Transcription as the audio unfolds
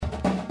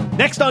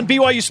Next on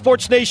BYU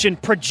Sports Nation,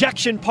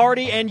 projection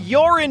party, and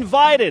you're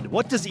invited.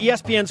 What does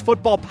ESPN's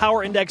Football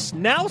Power Index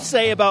now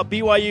say about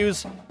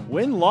BYU's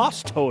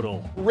win-loss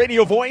total?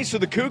 Radio voice of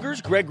the Cougars,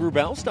 Greg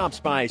Wrubell, stops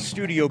by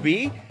Studio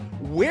B.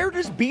 Where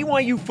does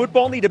BYU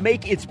football need to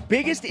make its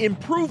biggest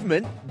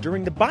improvement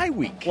during the bye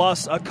week?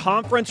 Plus, a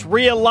conference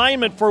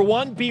realignment for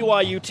one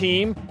BYU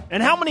team.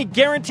 And how many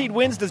guaranteed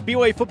wins does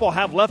BYU football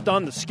have left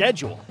on the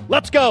schedule?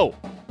 Let's go.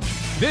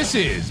 This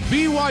is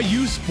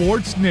BYU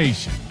Sports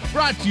Nation,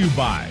 brought to you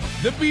by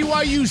The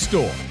BYU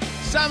Store,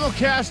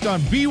 simulcast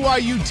on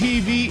BYU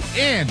TV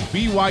and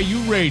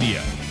BYU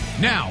Radio.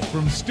 Now,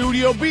 from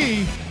Studio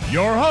B,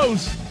 your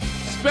hosts,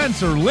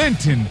 Spencer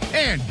Linton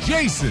and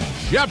Jason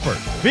Shepherd.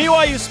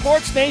 BYU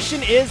Sports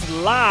Nation is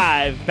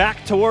live.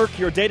 Back to work,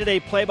 your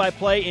day-to-day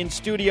play-by-play in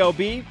Studio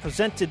B,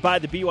 presented by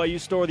the BYU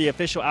Store, the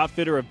official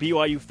outfitter of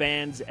BYU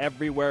fans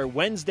everywhere.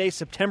 Wednesday,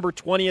 September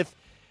 20th,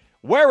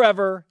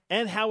 wherever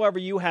and however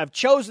you have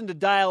chosen to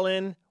dial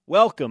in.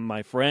 Welcome,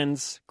 my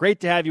friends. Great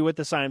to have you with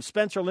us. I am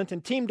Spencer Linton,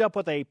 teamed up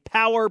with a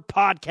power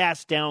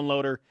podcast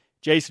downloader,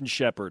 Jason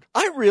Shepherd.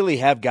 I really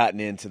have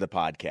gotten into the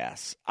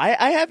podcasts.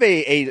 I have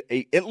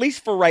a at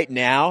least for right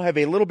now, have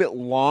a little bit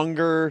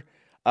longer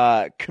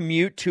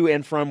commute to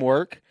and from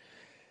work.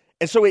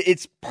 And so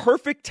it's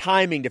perfect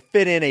timing to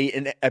fit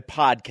in a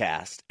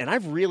podcast. And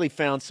I've really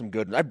found some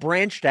good ones. I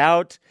branched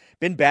out.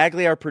 Ben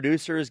Bagley, our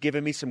producer, has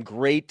given me some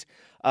great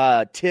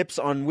tips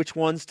on which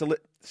ones to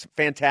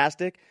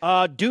fantastic.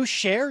 Do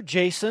share,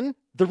 Jason.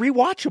 The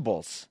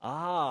Rewatchables.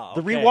 Ah,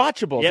 okay. The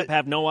Rewatchables. Yep,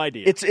 have no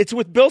idea. It's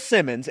with Bill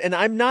Simmons, and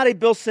I'm not a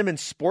Bill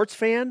Simmons sports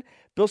fan.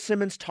 Bill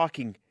Simmons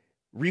talking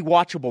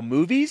rewatchable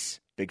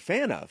movies, big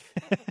fan of.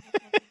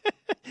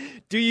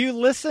 Do you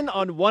listen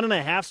on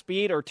 1.5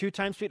 speed or 2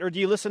 times speed, or do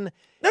you listen?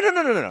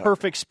 No.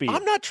 Perfect speed.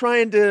 I'm not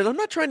trying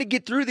to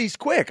get through these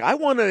quick. I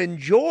want to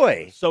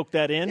enjoy. Soak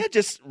that in. Yeah,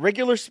 just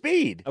regular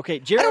speed. Okay,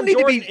 Jared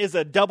Jordan is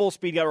a double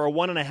speed guy or a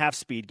 1.5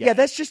 speed guy. Yeah,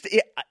 that's just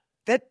it.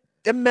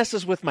 That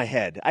messes with my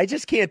head. I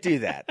just can't do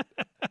that.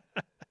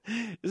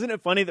 Isn't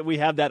it funny that we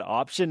have that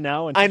option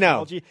now in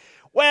technology? I know.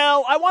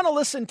 Well, I want to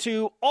listen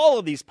to all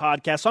of these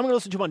podcasts, so I'm going to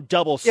listen to them on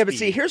double speed. Yeah, but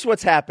see, here's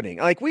what's happening.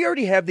 Like, we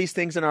already have these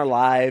things in our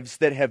lives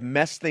that have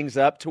messed things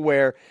up to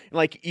where,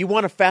 like, you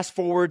want to fast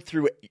forward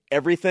through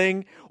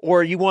everything,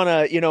 or you want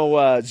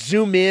to,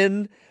 zoom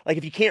in. Like,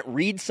 if you can't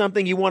read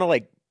something, you want to,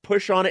 like,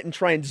 push on it and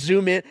try and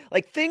zoom in.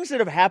 Like, things that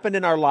have happened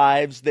in our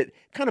lives that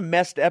kind of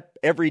messed up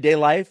everyday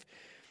life.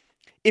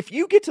 If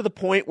you get to the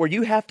point where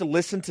you have to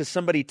listen to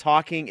somebody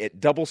talking at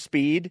double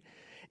speed,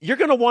 you're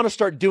going to want to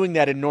start doing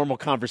that in normal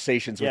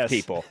conversations with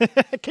people.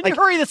 Can you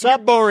hurry this up?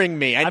 You're boring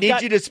me. I need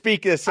you to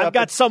speak this up. I've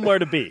got somewhere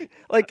to be.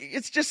 Like,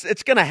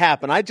 it's going to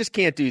happen. I just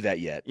can't do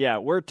that yet. Yeah,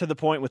 we're to the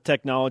point with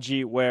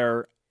technology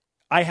where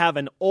I have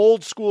an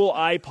old school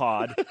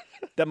iPod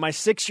that my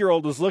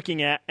 6-year-old was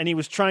looking at, and he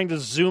was trying to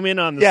zoom in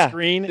on the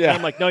screen. Yeah. And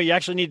I'm like, no, you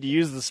actually need to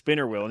use the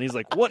spinner wheel. And he's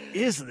like, what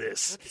is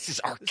this? This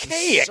is archaic.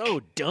 This is so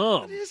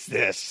dumb. What is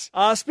this?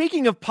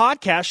 Speaking of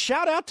podcasts,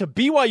 shout out to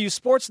BYU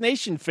Sports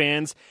Nation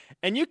fans.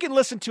 And you can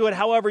listen to it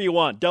however you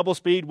want. Double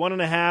speed,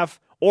 1.5,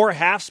 or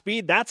half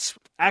speed. That's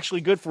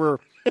actually good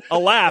for a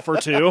laugh or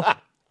two.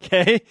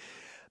 Okay.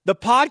 The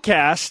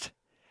podcast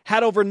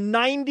had over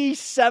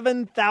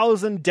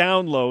 97,000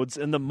 downloads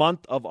in the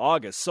month of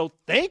August. So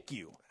thank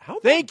you.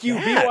 Thank you,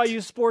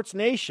 BYU Sports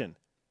Nation.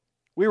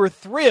 We were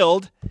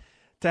thrilled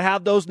to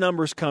have those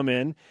numbers come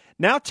in.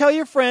 Now tell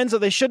your friends that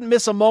they shouldn't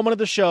miss a moment of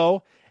the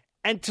show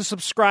and to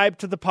subscribe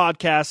to the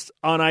podcast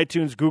on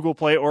iTunes, Google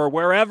Play, or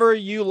wherever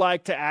you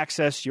like to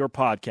access your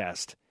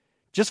podcast.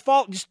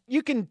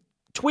 You can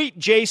tweet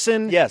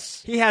Jason.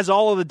 Yes. He has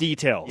all of the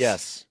details.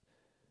 Yes.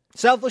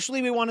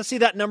 Selfishly, we want to see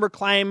that number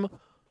climb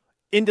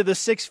into the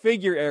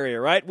 6-figure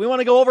area, right? We want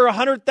to go over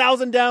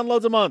 100,000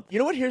 downloads a month. You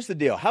know what? Here's the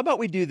deal. How about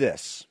we do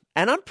this?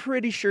 And I'm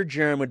pretty sure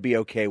Jerem would be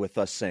okay with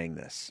us saying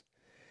this.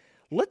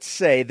 Let's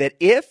say that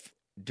if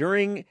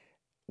during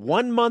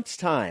 1 month's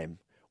time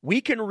we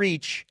can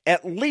reach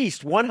at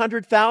least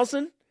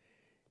 100,000,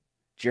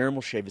 Jerem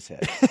will shave his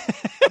head.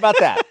 How about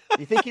that?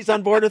 You think he's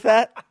on board with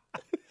that?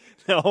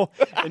 No.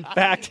 In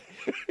fact,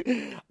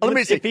 let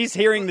me see. If he's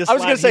hearing this, I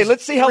was going to say,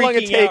 let's see how long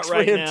it takes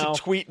for him now to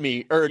tweet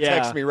me or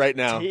text me right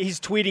now.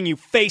 He's tweeting you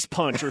face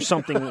punch or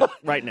something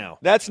right now.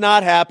 That's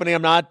not happening.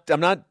 I'm not,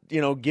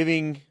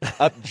 giving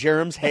up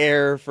Jerem's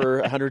hair for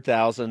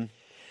 100,000.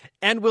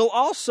 And we'll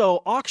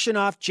also auction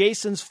off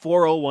Jason's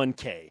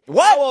 401k.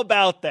 What? How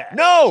about that?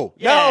 No.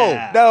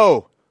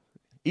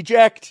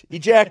 Eject.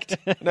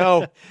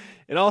 No.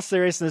 In all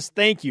seriousness,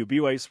 thank you,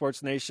 BYU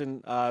Sports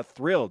Nation.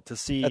 Thrilled to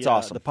see That's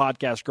awesome. The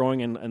podcast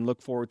growing and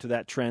look forward to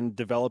that trend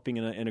developing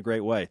in a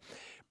great way.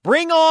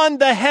 Bring on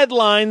the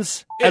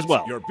headlines as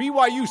well. Your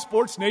BYU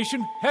Sports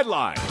Nation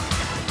headline.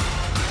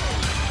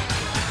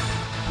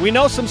 We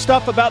know some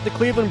stuff about the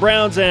Cleveland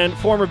Browns and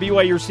former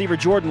BYU receiver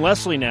Jordan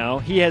Leslie now.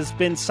 He has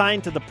been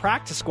signed to the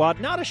practice squad.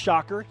 Not a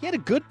shocker. He had a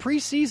good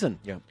preseason.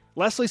 Yeah.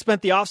 Leslie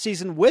spent the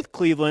offseason with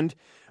Cleveland,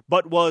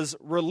 but was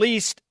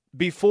released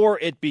before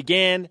it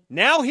began.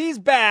 Now he's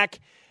back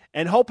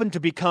and hoping to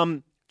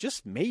become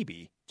just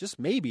just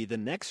maybe, the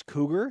next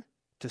Cougar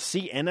to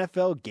see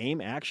NFL game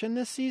action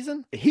this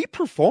season? He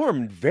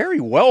performed very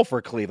well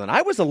for Cleveland.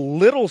 I was a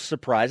little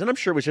surprised, and I'm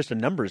sure it was just a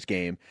numbers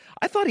game.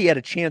 I thought he had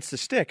a chance to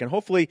stick, and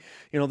hopefully,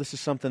 this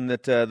is something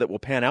that will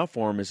pan out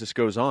for him as this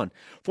goes on.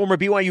 Former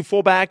BYU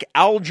fullback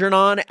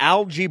Algernon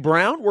Algie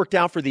Brown worked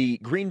out for the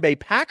Green Bay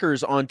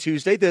Packers on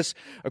Tuesday. This,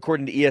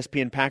 according to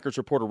ESPN Packers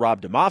reporter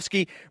Rob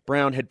Domofsky.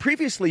 Brown had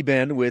previously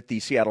been with the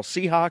Seattle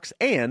Seahawks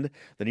and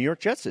the New York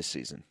Jets this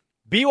season.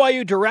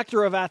 BYU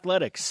Director of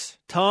Athletics,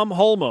 Tom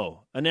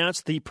Holmoe,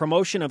 announced the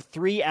promotion of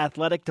 3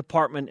 athletic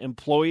department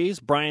employees.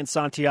 Brian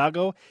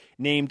Santiago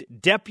named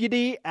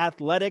Deputy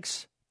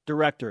Athletics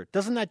Director.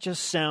 Doesn't that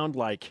just sound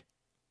like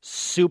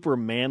super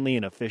manly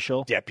and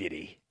official?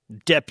 Deputy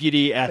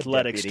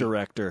Athletics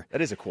Director.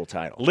 That is a cool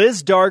title.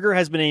 Liz Darger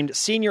has been named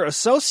Senior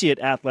Associate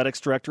Athletics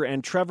Director,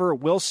 and Trevor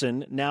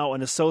Wilson, now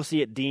an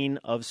Associate Dean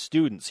of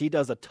Students. He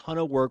does a ton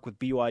of work with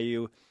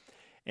BYU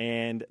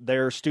and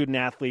their student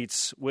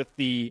athletes with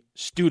the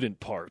student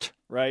part,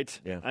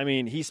 right? Yeah. I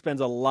mean, he spends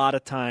a lot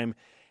of time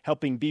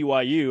helping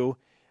BYU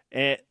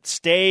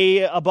stay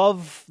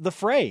above the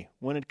fray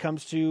when it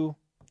comes to,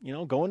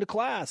 going to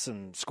class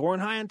and scoring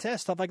high on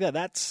tests, stuff like that.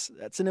 That's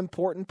an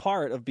important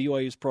part of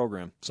BYU's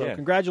program. So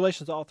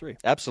Congratulations to all 3.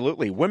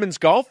 Absolutely. Women's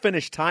golf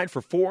finished tied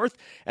for 4th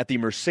at the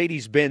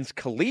Mercedes-Benz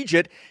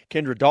Collegiate.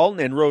 Kendra Dalton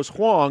and Rose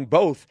Huang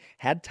both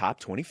had top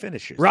 20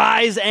 finishes.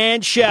 Rise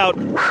and shout.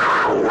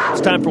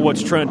 It's time for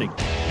What's Trending.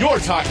 You're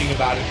talking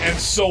about it, and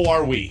so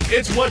are we.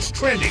 It's What's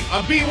Trending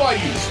on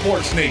BYU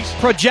Sports Nation.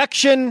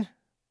 Projection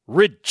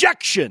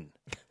rejection.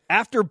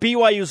 After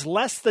BYU's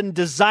less than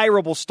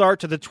desirable start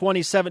to the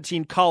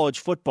 2017 college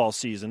football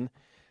season,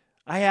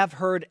 I have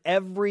heard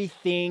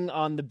everything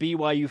on the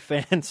BYU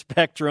fan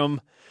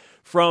spectrum,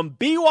 from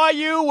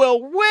BYU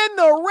will win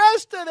the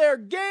rest of their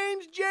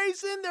games,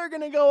 Jason. They're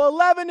going to go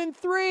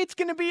 11-3. It's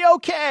going to be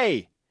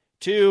okay.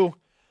 To,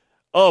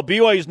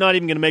 BYU's not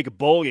even going to make a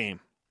bowl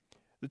game.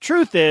 The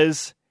truth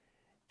is,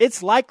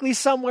 it's likely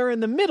somewhere in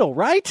the middle,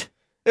 right?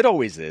 It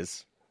always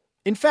is.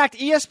 In fact,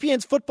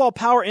 ESPN's Football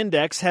Power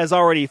Index has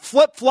already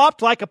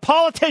flip-flopped like a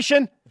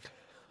politician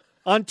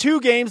on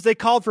 2 games they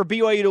called for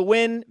BYU to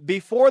win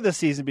before the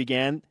season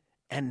began,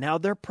 and now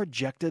they're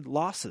projected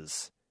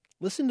losses.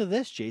 Listen to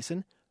this,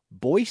 Jason.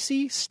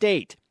 Boise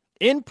State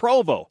in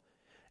Provo.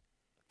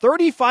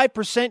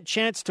 35%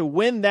 chance to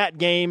win that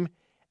game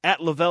at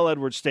LaVell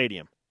Edwards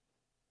Stadium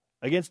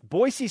against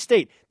Boise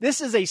State.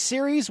 This is a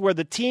series where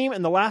the team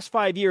in the last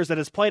 5 years that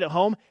has played at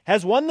home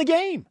has won the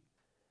game.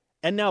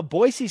 And now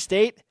Boise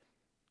State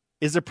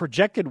is a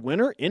projected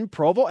winner in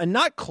Provo, and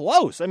not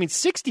close. I mean,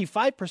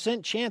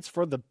 65% chance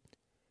for the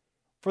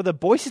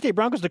Boise State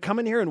Broncos to come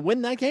in here and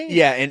win that game.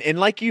 Yeah, and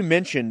like you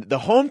mentioned, the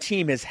home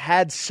team has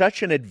had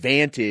such an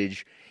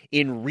advantage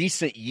in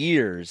recent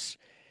years.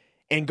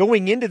 And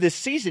going into this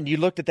season, you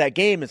looked at that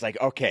game, it's like,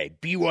 okay,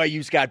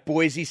 BYU's got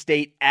Boise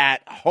State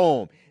at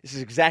home. This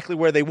is exactly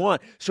where they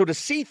want. So to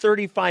see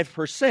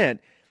 35%,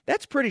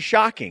 that's pretty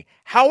shocking.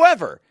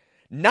 However,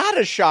 not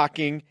as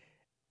shocking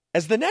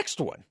as the next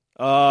one.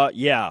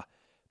 Yeah.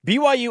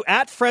 BYU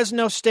at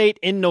Fresno State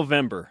in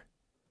November.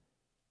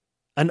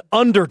 An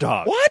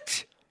underdog.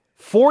 What?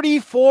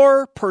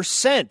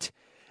 44%.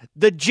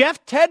 The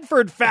Jeff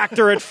Tedford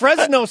factor at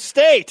Fresno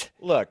State.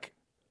 Look,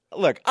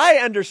 I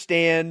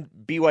understand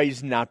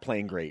BYU's not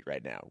playing great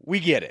right now. We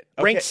get it.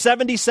 Okay. Ranked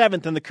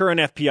 77th in the current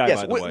FPI,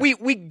 yes, by the way.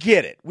 We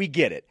get it. We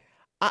get it.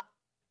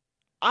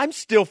 I'm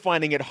still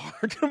finding it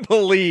hard to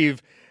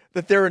believe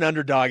that they're an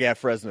underdog at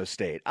Fresno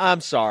State.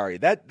 I'm sorry.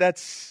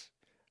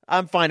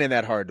 I'm finding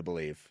that hard to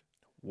believe.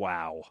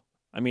 Wow.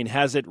 I mean,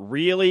 has it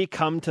really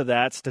come to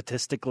that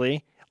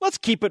statistically? Let's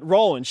keep it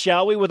rolling,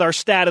 shall we, with our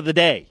stat of the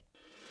day.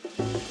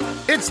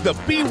 It's the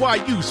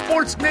BYU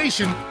Sports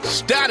Nation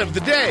Stat of the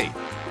Day.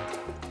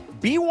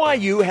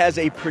 BYU has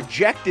a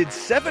projected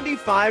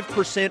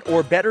 75%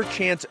 or better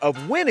chance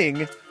of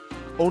winning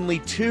only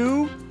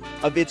 2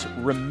 of its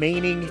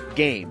remaining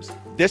games.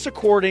 This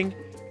according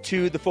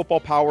to the Football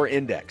Power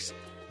Index.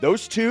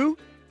 Those 2,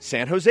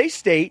 San Jose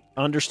State.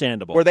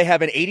 Understandable. Where they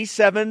have an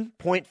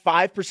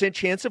 87.5%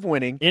 chance of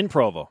winning. In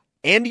Provo.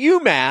 And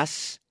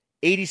UMass,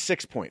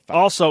 86.5.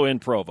 Also in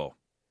Provo.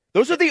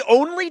 Those are the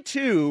only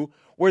 2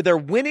 where their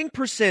winning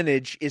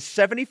percentage is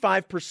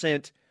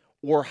 75%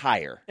 or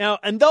higher. Now,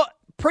 and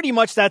pretty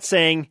much that's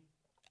saying,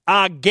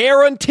 I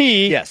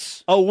guarantee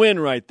a win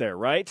right there,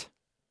 right?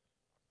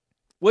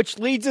 Which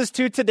leads us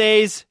to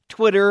today's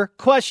Twitter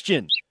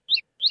question.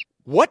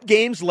 What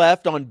games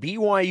left on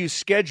BYU's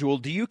schedule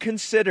do you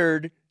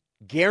consider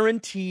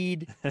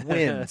guaranteed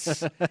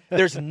wins?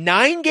 There's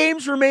 9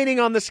 games remaining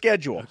on the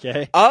schedule.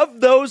 Okay.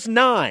 Of those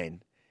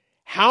 9,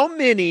 how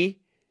many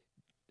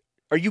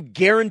are you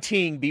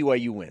guaranteeing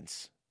BYU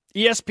wins?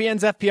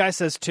 ESPN's FPI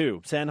says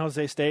 2, San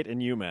Jose State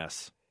and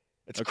UMass.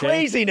 It's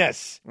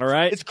craziness. All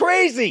right. It's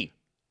crazy.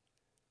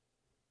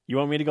 You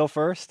want me to go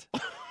first?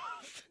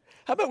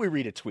 How about we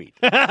read a tweet?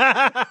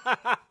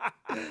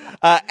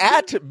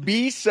 At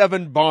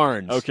B7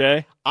 Barnes.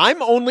 Okay.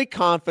 I'm only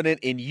confident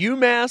in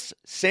UMass,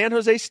 San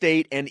Jose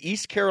State, and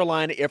East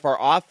Carolina if our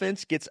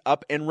offense gets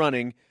up and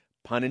running.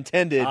 Pun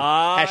intended.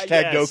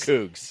 Hashtag Go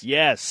Cougs.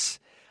 Yes.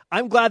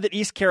 I'm glad that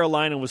East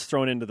Carolina was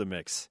thrown into the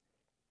mix.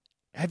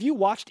 Have you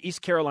watched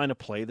East Carolina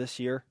play this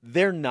year?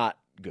 They're not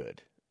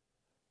good.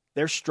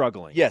 They're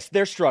struggling. Yes,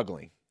 they're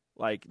struggling.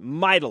 Like,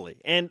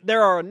 mightily. And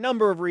there are a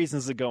number of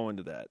reasons that go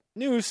into that.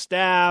 New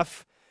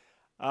staff.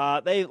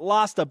 They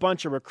lost a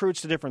bunch of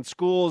recruits to different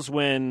schools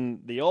when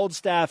the old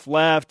staff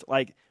left.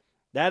 Like,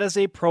 that is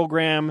a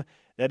program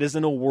that is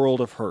in a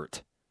world of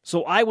hurt.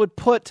 So I would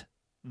put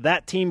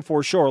that team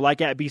for sure, like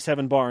at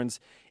B7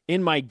 Barnes,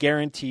 in my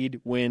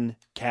guaranteed win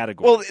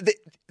category. Well,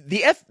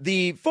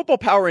 the Football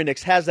Power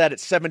Index has that at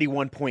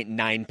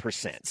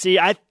 71.9%. See,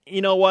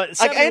 you know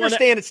what? I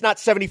understand it's not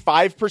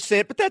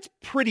 75%, but that's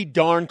pretty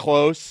darn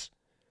close.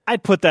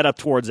 I'd put that up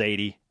towards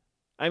 80.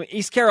 I mean,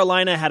 East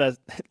Carolina had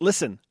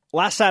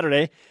last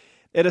Saturday,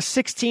 they had a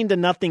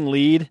 16-0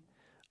 lead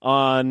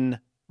on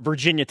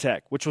Virginia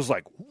Tech, which was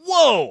like,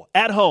 whoa,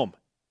 at home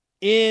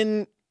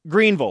in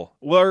Greenville,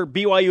 where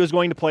BYU is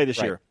going to play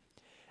this year.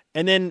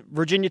 And then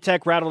Virginia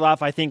Tech rattled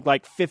off, I think,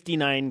 like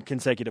 59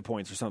 consecutive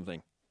points or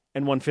something,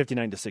 and won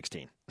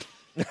 59-16.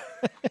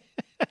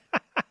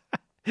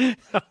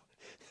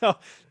 No,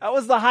 that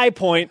was the high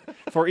point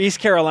for East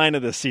Carolina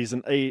this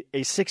season, a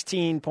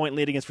 16-point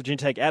lead against Virginia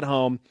Tech at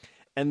home,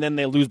 and then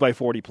they lose by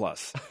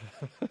 40+.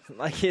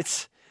 Like,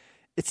 it's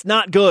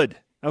not good,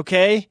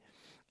 okay?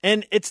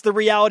 And it's the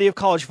reality of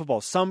college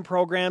football. Some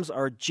programs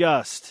are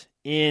just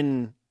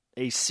in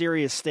a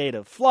serious state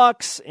of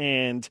flux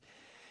and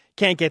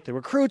can't get the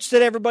recruits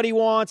that everybody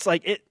wants.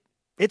 Like,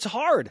 it's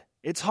hard.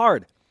 It's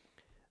hard.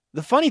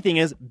 The funny thing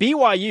is,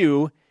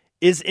 BYU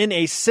is in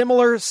a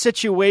similar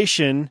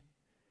situation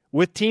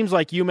with teams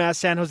like UMass,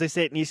 San Jose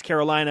State, and East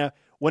Carolina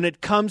when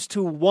it comes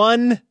to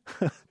one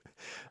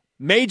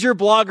major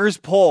bloggers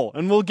poll.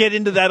 And we'll get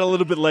into that a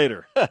little bit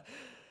later.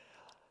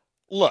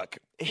 Look,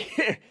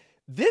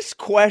 this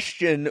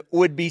question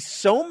would be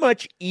so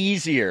much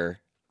easier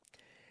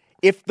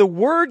if the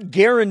word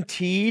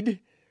guaranteed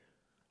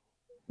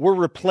were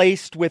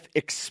replaced with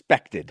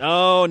expected.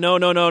 Oh,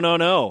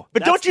 no.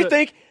 But don't you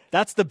think?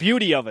 That's the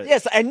beauty of it.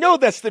 Yes, I know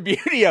that's the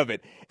beauty of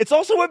it. It's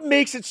also what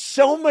makes it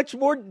so much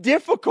more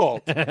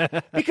difficult.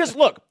 Because,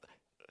 look,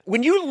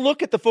 when you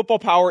look at the Football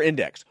Power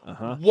Index,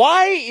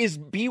 why is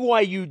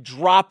BYU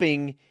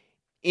dropping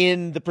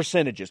in the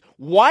percentages?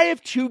 Why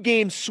have 2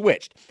 games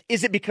switched?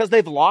 Is it because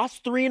they've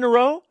lost 3 in a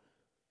row?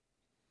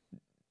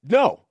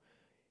 No.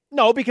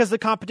 No, because the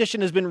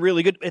competition has been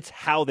really good. It's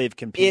how they've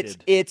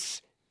competed.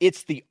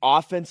 It's the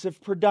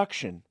offensive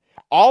production.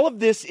 All of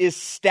this is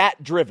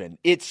stat-driven.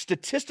 It's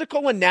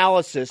statistical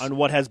analysis. On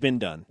what has been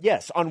done.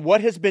 Yes, on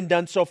what has been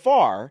done so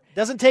far.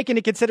 Doesn't take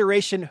into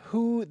consideration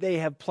who they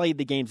have played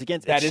the games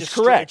against. That is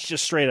correct. It's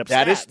just straight up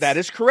stats. That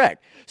is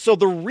correct. So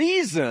the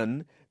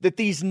reason that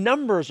these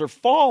numbers are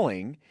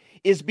falling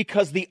is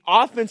because the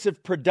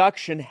offensive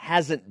production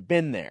hasn't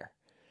been there.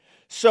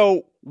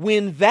 So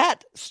when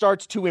that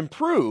starts to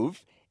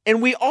improve,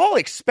 and we all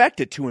expect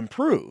it to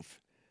improve,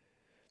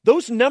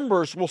 those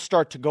numbers will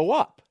start to go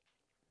up.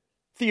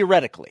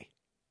 Theoretically.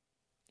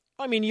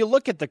 I mean, you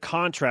look at the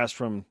contrast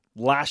from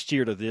last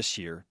year to this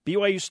year.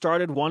 BYU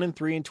started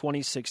 1-3 in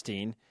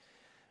 2016,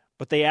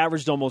 but they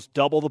averaged almost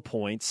double the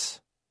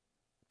points.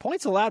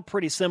 Points allowed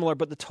pretty similar,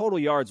 but the total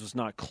yards was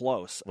not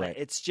close. Right.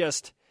 It's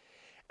just,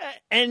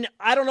 and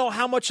I don't know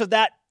how much of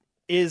that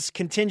is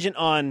contingent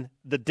on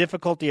the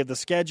difficulty of the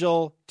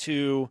schedule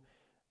to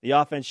the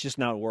offense just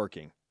not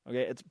working.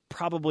 Okay, it's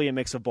probably a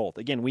mix of both.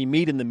 Again, we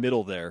meet in the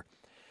middle there.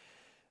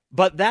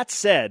 But that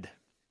said,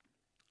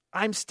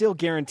 I'm still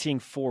guaranteeing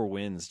 4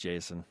 wins,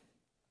 Jason.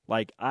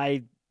 Like,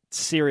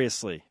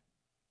 seriously,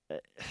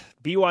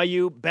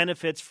 BYU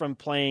benefits from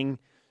playing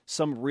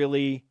some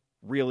really,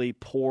 really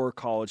poor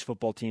college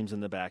football teams in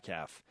the back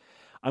half.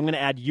 I'm going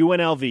to add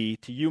UNLV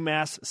to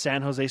UMass,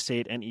 San Jose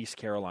State, and East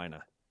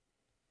Carolina.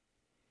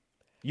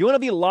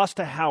 UNLV lost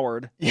to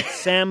Howard,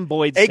 Sam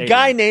Boyd Stadium. A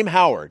guy named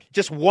Howard.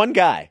 Just one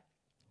guy.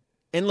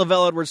 In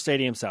Lavelle Edwards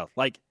Stadium South.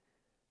 Like,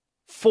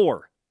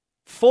 4,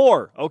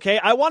 okay?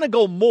 I want to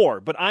go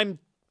more, but I'm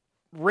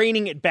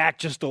reining it back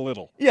just a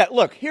little. Yeah,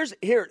 look,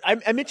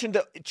 I mentioned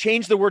to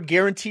change the word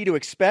guarantee to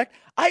expect.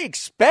 I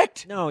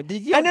expect. No, don't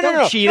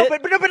cheat no,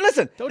 it. But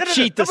listen. Don't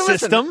cheat the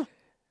system.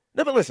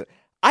 No, but listen.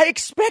 I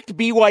expect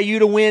BYU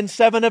to win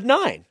 7 of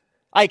 9.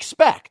 I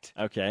expect.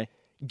 Okay.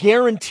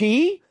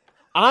 Guarantee?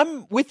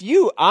 I'm with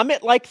you. I'm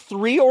at like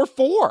 3 or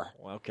 4.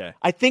 Okay.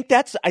 I think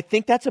that's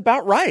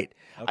about right.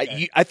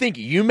 Okay. I think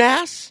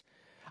UMass,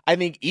 I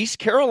think East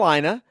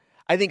Carolina,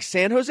 I think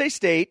San Jose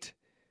State,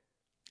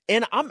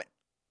 and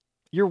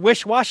You're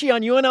wish-washy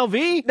on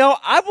UNLV? No,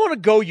 I want to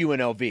go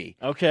UNLV.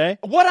 Okay.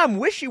 What I'm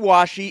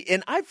wishy-washy,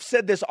 and I've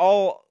said this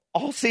all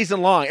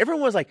season long,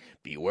 everyone was like,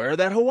 beware of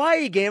that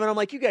Hawaii game. And I'm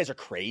like, you guys are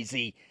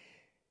crazy.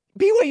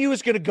 BYU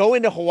is going to go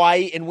into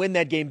Hawaii and win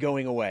that game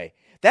going away.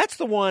 That's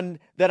the one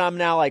that I'm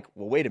now like,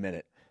 well, wait a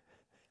minute.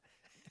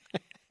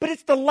 But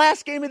it's the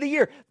last game of the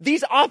year.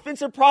 These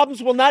offensive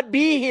problems will not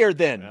be here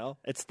then. Well,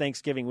 it's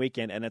Thanksgiving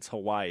weekend, and it's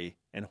Hawaii.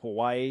 And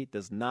Hawaii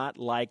does not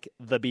like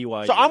the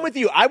BYU. So I'm with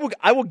you. I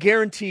will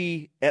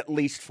guarantee at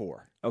least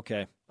 4.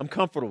 Okay. I'm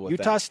comfortable with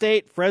Utah that.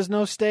 State,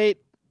 Fresno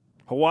State,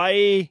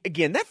 Hawaii.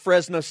 Again, that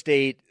Fresno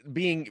State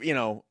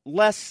being,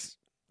 less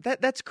 –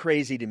 that's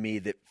crazy to me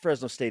that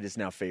Fresno State is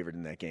now favored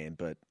in that game,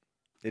 but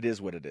it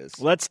is what it is.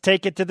 Let's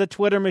take it to the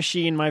Twitter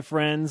machine, my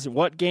friends.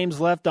 What games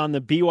left on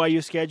the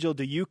BYU schedule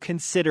do you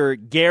consider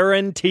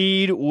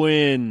guaranteed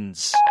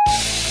wins?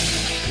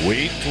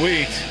 Tweet.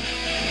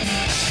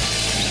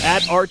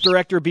 At Art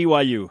Director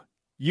BYU,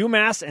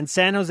 UMass and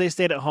San Jose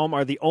State at home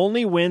are the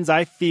only wins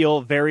I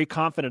feel very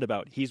confident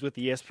about. He's with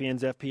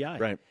ESPN's FPI.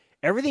 Right.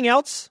 Everything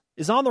else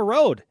is on the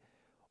road,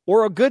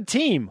 or a good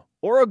team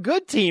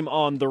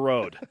on the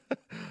road.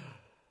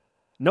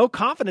 No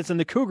confidence in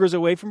the Cougars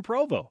away from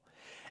Provo.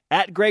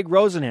 At Greg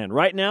Rosenhan,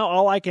 right now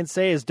all I can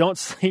say is don't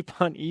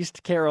sleep on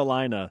East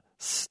Carolina.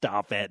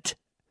 Stop it.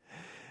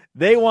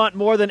 They want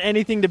more than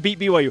anything to beat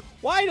BYU.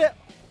 Why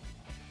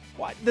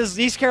does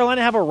East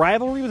Carolina have a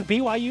rivalry with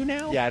BYU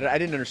now? Yeah, I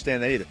didn't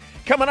understand that either.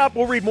 Coming up,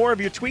 we'll read more of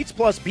your tweets,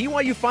 plus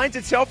BYU finds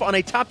itself on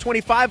a top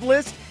 25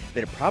 list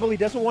that it probably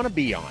doesn't want to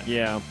be on.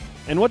 Yeah.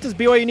 And what does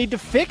BYU need to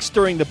fix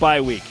during the bye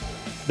week?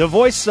 The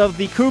voice of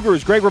the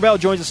Cougars, Greg Wrubell,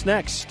 joins us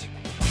next.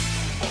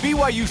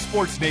 BYU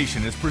Sports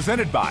Nation is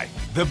presented by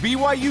The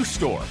BYU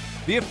Store,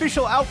 the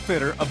official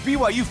outfitter of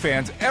BYU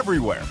fans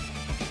everywhere.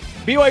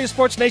 BYU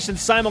Sports Nation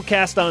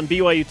simulcast on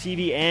BYU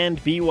TV and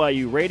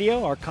BYU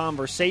Radio. Our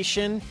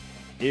conversation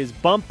is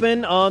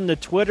bumping on the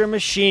Twitter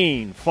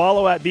machine.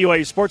 Follow at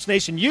BYU Sports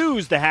Nation.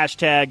 Use the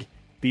hashtag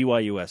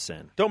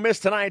BYUSN. Don't miss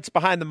tonight's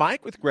Behind the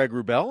Mic with Greg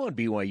Wrubell on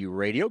BYU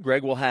Radio.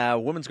 Greg will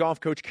have women's golf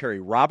coach Carrie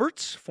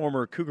Roberts,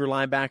 former Cougar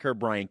linebacker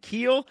Brian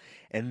Keel,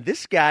 and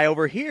this guy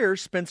over here,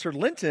 Spencer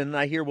Linton,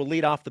 I hear will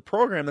lead off the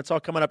program. That's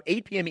all coming up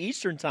 8 p.m.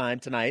 Eastern Time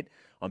tonight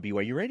on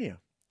BYU Radio.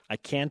 I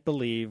can't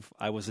believe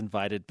I was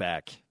invited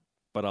back,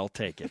 but I'll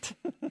take it.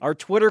 Our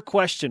Twitter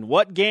question,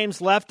 what games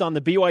left on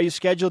the BYU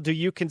schedule do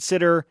you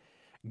consider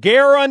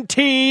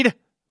guaranteed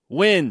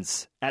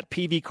wins at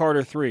PV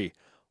Carter 3?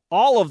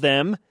 All of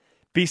them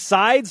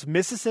besides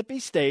Mississippi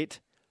State,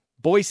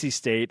 Boise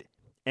State,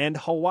 and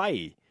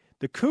Hawaii.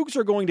 The Cougs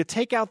are going to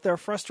take out their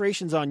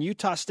frustrations on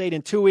Utah State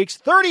in 2 weeks,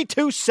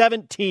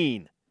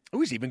 32-17. Oh,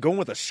 he's even going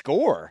with a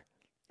score.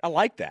 I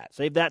like that.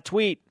 Save that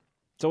tweet.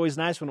 It's always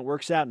nice when it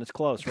works out and it's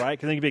close, right?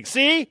 Because then you can be like,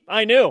 see?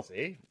 I knew.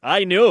 See?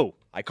 I knew.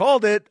 I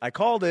called it.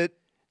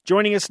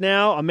 Joining us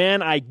now, a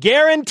man I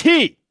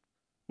guarantee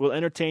will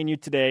entertain you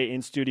today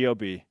in Studio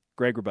B,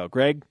 Greg Wrubell.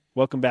 Greg,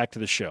 welcome back to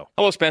the show.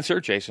 Hello,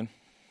 Spencer, Jason.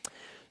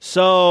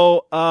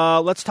 So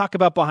let's talk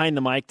about Behind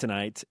the Mic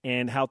tonight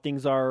and how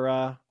things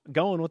are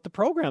going with the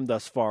program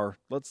thus far.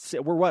 Let's see.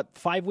 We're,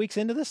 5 weeks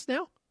into this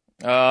now?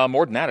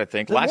 More than that, I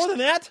think. More than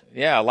that?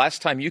 Yeah,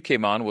 last time you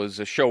came on was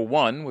show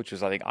 1, which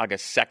was, I think,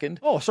 August 2nd.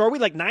 Oh, so are we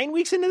like 9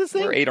 weeks into this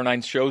thing? We're 8 or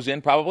 9 shows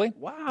in, probably.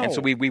 Wow. And so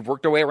we've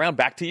worked our way around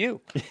back to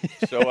you.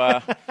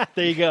 So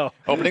there you go.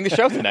 Opening the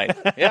show tonight.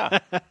 Yeah.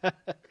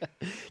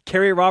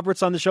 Carrie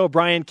Roberts on the show,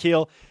 Brian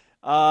Keel.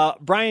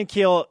 Brian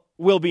Keel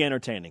will be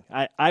entertaining.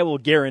 I will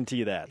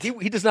guarantee that.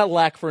 He does not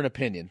lack for an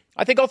opinion.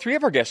 I think all 3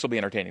 of our guests will be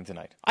entertaining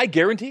tonight. I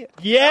guarantee it.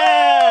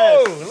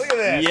 Yes! Oh, look at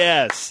this.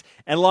 Yes.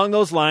 And along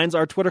those lines,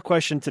 our Twitter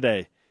question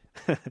today.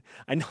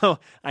 I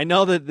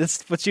know that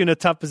this puts you in a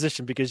tough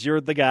position because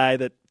you're the guy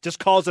that just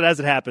calls it as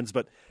it happens,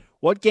 but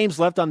what games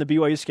left on the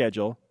BYU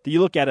schedule do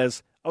you look at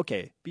as,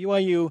 okay,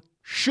 BYU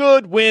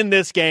should win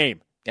this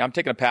game? Yeah, I'm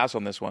taking a pass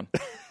on this one.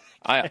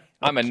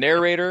 I'm a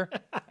narrator.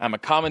 I'm a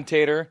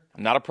commentator.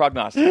 I'm not a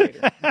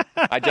prognosticator.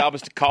 My job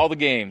is to call the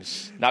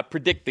games, not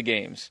predict the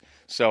games.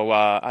 So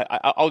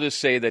I'll just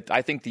say that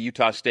I think the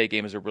Utah State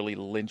game is a really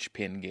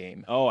linchpin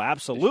game. Oh,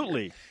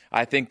 absolutely.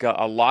 I think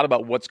a lot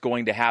about what's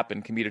going to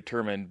happen can be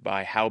determined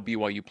by how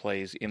BYU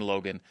plays in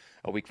Logan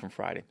a week from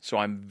Friday. So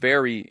I'm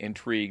very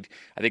intrigued.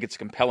 I think it's a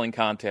compelling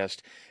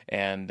contest,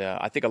 and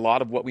I think a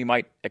lot of what we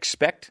might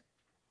expect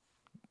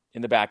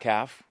in the back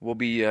half will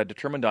be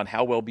determined on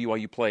how well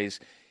BYU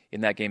plays in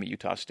that game at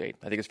Utah State.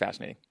 I think it's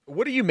fascinating.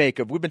 What do you make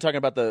of, we've been talking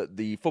about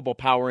the football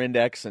power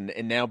index and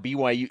now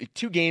BYU,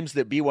 2 games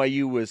that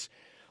BYU was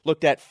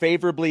looked at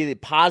favorably, the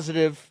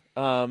positive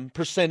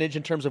percentage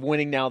in terms of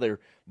winning. Now they're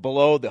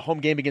below the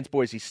home game against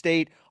Boise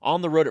State,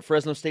 on the road at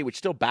Fresno State, which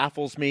still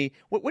baffles me.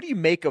 What do you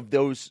make of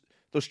those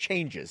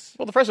changes?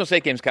 Well, the Fresno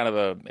State game is kind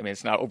of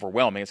it's not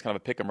overwhelming. It's kind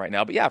of a pick 'em right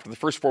now. But yeah, after the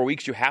first 4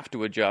 weeks, you have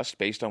to adjust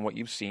based on what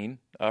you've seen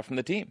from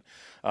the team.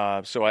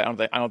 So I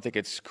don't think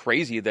it's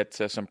crazy that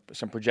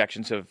some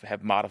projections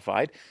have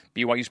modified.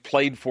 BYU's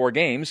played 4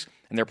 games,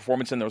 and their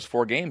performance in those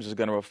 4 games is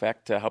going to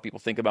affect how people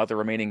think about the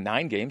remaining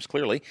 9 games,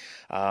 clearly.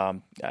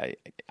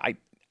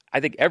 I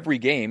think every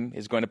game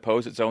is going to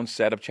pose its own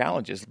set of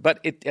challenges.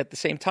 But at the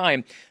same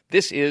time,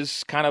 this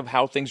is kind of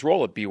how things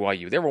roll at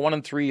BYU. They were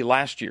 1-3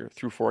 last year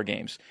through 4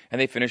 games,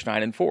 and they finished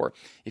 9-4.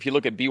 If you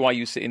look at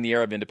BYU in the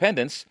era of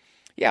independence,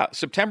 Yeah,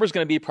 September is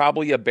going to be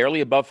probably a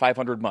barely above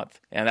 500 month,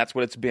 and that's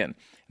what it's been.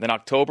 Then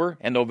October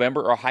and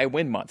November are high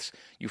win months.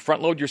 You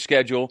front load your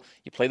schedule,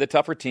 you play the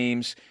tougher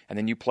teams, and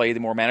then you play the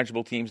more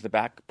manageable teams in the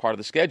back part of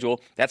the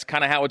schedule. That's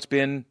kind of how it's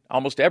been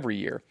almost every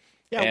year.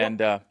 Yeah,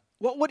 and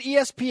what would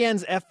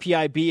ESPN's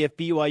FPI be if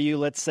BYU,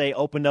 let's say,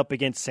 opened up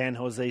against San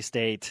Jose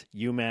State,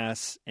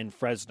 UMass, and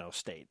Fresno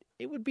State?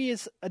 It would be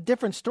a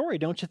different story,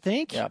 don't you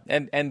think? Yeah,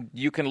 and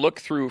you can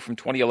look through from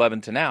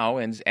 2011 to now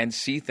and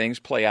see things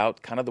play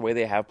out kind of the way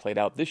they have played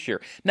out this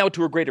year. Now,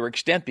 to a greater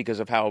extent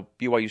because of how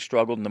BYU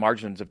struggled in the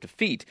margins of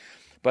defeat.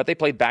 But they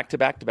played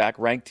back-to-back-to-back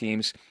ranked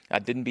teams,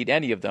 didn't beat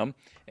any of them,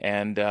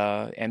 and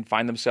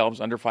find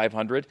themselves under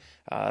 500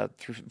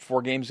 through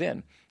 4 games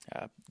in.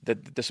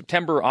 The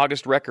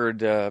September-August record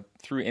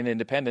through in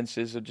Independence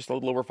is just a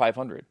little over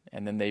 500,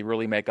 and then they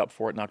really make up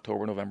for it in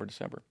October, November,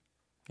 December.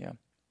 Yeah.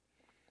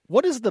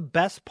 What is the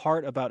best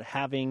part about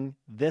having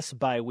this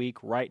bye week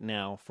right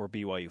now for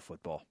BYU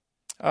football?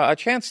 A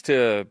chance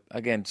to,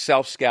 again,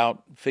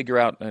 self-scout, figure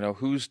out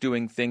who's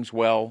doing things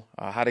well,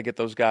 how to get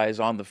those guys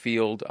on the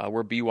field,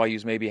 where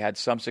BYU's maybe had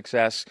some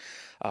success,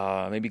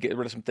 maybe get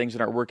rid of some things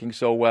that aren't working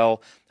so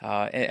well,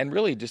 and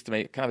really just to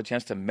make kind of a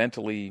chance to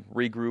mentally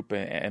regroup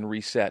and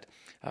reset.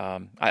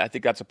 I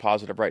think that's a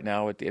positive right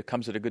now. It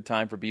comes at a good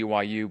time for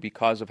BYU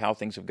because of how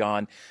things have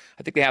gone.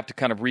 I think they have to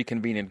kind of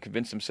reconvene and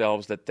convince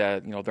themselves that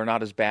they're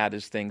not as bad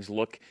as things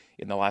look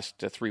in the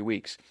last 3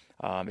 weeks.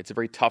 It's a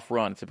very tough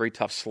run. It's a very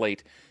tough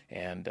slate.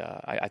 And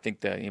I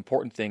think the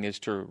important thing is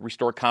to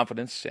restore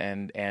confidence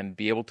and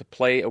be able to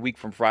play a week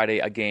from Friday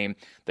a game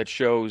that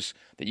shows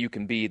that you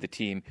can be the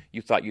team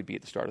you thought you'd be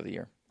at the start of the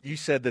year. You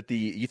said that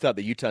you thought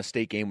the Utah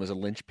State game was a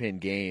linchpin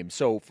game.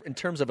 So in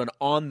terms of an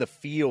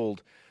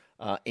on-the-field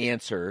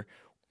answer,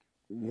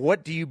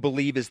 what do you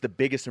believe is the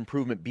biggest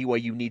improvement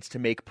BYU needs to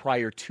make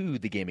prior to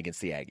the game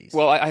against the Aggies?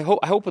 Well, I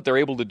hope what they're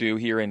able to do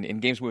here in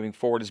games moving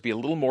forward is be a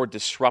little more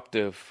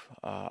disruptive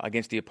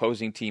against the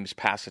opposing team's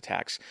pass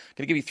attacks. I'm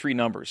going to give you 3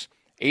 numbers: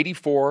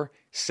 84,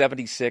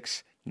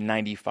 76,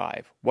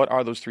 95. What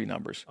are those 3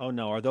 numbers? Oh,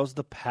 no. Are those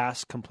the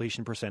pass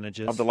completion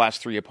percentages? Of the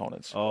last 3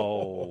 opponents.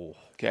 Oh.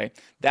 Okay.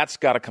 That's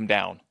got to come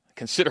down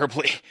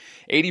considerably.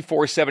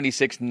 84,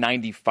 76,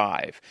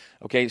 95.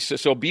 Okay,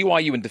 so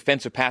BYU in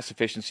defensive pass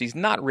efficiency is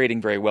not rating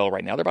very well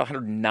right now. They're about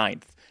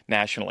 109th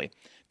nationally.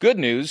 Good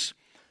news,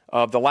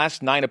 of the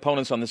last 9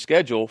 opponents on the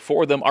schedule,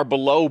 4 of them are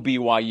below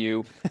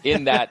BYU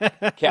in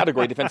that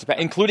category, defensive pass,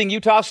 including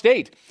Utah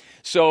State.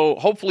 So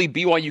hopefully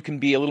BYU can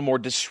be a little more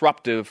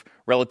disruptive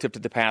relative to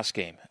the pass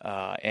game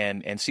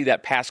and see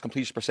that pass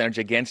completion percentage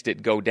against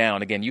it go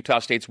down. Again, Utah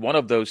State's one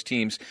of those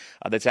teams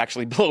that's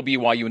actually below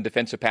BYU in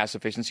defensive pass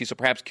efficiency, so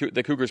perhaps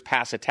the Cougars'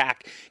 pass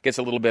attack gets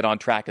a little bit on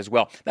track as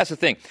well. That's the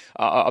thing.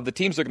 Of the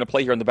teams that are going to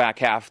play here in the back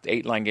half,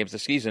 8-9 games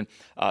this season,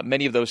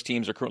 many of those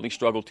teams are currently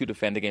struggle to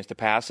defend against the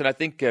pass. And I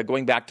think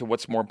going back to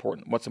what's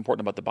important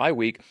about the bye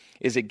week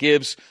is it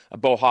gives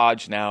Bo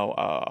Hodge now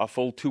a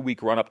full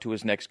 2-week run-up to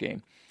his next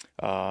game.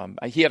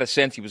 He had a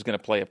sense he was going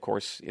to play, of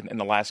course, in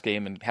the last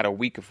game and had a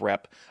week of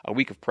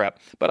prep.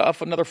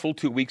 But another full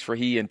 2 weeks for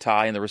he and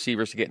Ty and the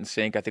receivers to get in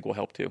sync, I think will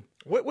help too.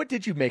 What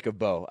did you make of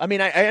Bo? I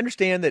mean, I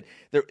understand that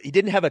he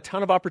didn't have a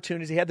ton of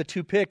opportunities. He had the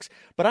 2 picks,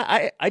 but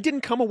I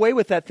didn't come away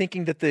with that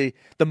thinking that the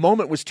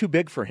moment was too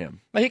big for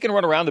him. He can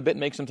run around a bit and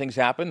make some things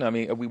happen. I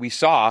mean, we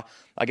saw,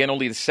 again,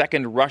 only the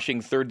second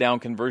rushing 3rd down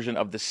conversion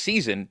of the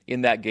season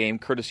in that game,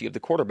 courtesy of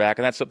the quarterback,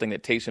 and that's something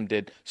that Taysom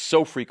did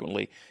so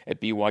frequently at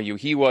BYU.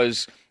 He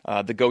was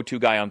the go-to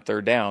guy on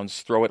 3rd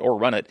downs, throw it or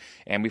run it,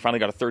 and we finally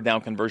got a 3rd down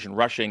conversion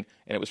rushing,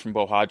 and it was from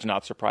Bo Hodge,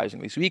 not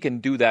surprisingly. So he can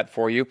do that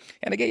for you.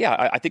 And again,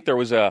 yeah, I think there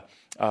was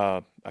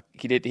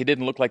he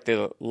didn't look like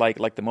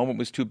the moment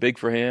was too big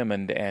for him,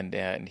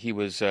 and he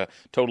was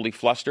totally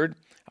flustered.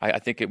 I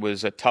think it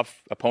was a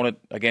tough opponent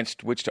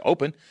against which to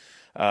open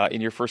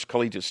in your first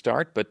collegiate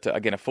start. But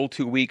again, a full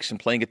 2 weeks and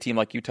playing a team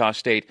like Utah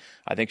State,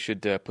 I think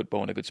should put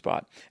Bo in a good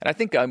spot. And I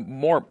think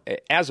more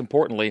as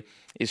importantly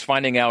is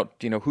finding out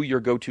who your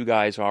go-to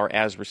guys are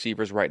as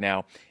receivers right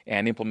now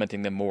and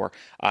implementing them more.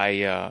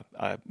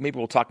 Maybe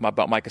we'll talk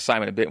about Micah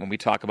Simon a bit when we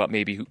talk about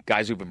maybe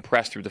guys who've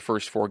impressed through the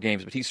first 4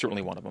 games, but he's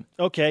certainly one of them.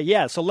 Okay,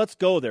 yeah. So let's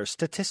go there.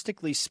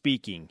 Statistically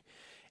speaking,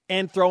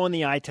 and throw in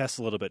the eye test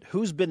a little bit.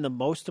 Who's been the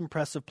most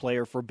impressive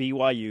player for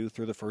BYU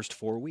through the first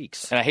 4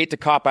 weeks? And I hate to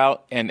cop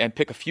out and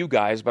pick a few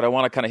guys, but I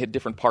want to kind of hit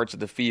different parts of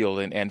the field.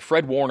 And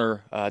Fred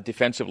Warner,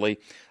 defensively,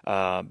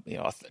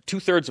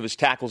 2/3 of his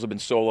tackles have been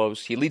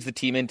solos. He leads the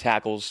team in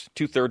tackles.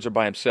 2/3 are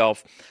by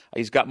himself.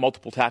 He's got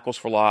multiple tackles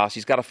for loss.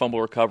 He's got a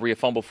fumble recovery, a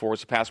fumble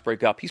force, a pass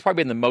breakup. He's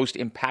probably been the most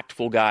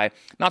impactful guy,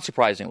 not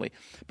surprisingly.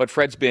 But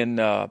Fred's been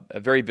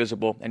very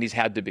visible, and he's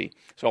had to be.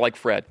 So I like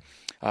Fred.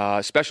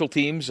 Special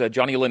teams,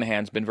 Johnny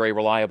Linehan's been very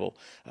reliable.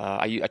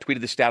 I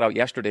tweeted the stat out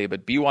yesterday,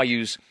 but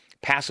BYU's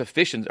pass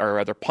efficiency, or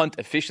rather punt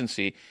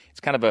efficiency,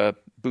 it's kind of a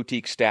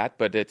boutique stat,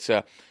 but it's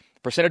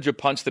percentage of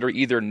punts that are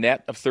either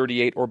net of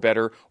 38 or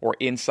better or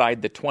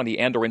inside the 20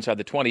 and or inside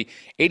the 20.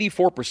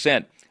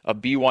 84% of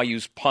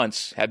BYU's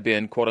punts have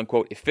been,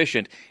 quote-unquote,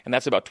 efficient, and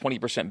that's about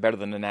 20% better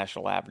than the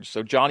national average.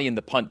 So Johnny and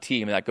the punt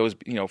team, and that goes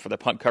for the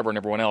punt cover and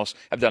everyone else,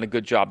 have done a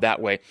good job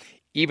that way.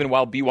 Even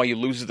while BYU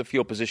loses the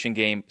field position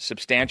game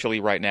substantially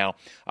right now,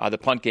 the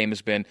punt game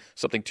has been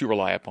something to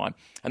rely upon.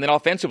 And then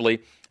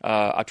offensively,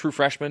 a true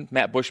freshman,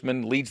 Matt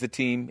Bushman, leads the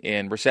team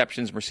in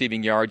receptions and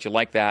receiving yards. You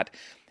like that.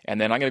 And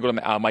then I'm going to go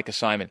to Micah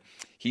Simon.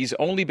 He's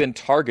only been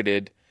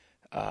targeted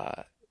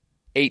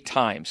 8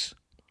 times.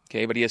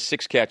 Okay, but he has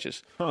 6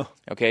 catches. Huh.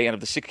 Okay, and of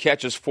the 6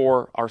 catches,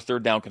 4 are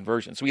third down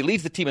conversions. So he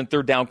leads the team in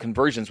third down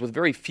conversions with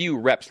very few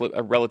reps,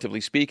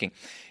 relatively speaking.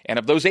 And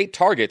of those 8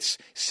 targets,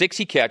 6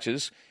 he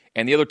catches,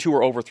 and the other 2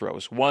 are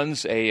overthrows.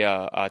 One's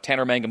a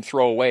Tanner Mangum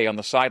throwaway on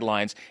the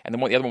sidelines, and the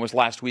other one was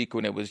last week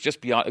when it was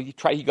just beyond.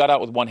 He got out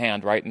with one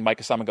hand, right? And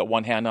Micah Simon got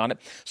one hand on it.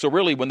 So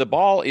really, when the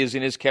ball is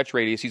in his catch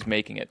radius, he's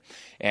making it.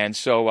 And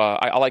so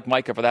I like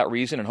Micah for that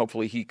reason, and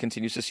hopefully he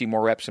continues to see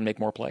more reps and make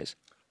more plays.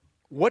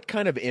 What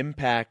kind of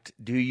impact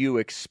do you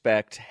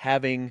expect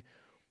having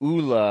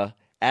Ula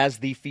as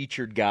the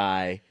featured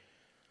guy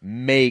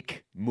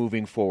make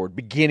moving forward,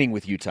 beginning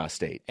with Utah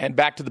State? And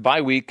back to the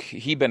bye week,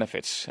 he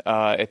benefits.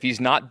 If he's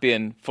not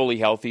been fully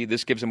healthy,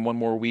 this gives him one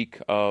more week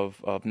of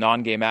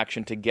non-game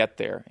action to get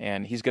there.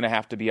 And he's going to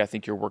have to be, I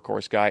think, your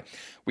workhorse guy.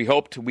 We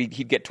hoped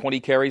he'd get 20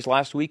 carries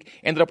last week,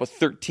 ended up with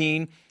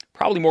 13.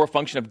 Probably more a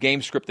function of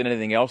game script than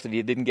anything else that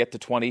he didn't get to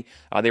 20.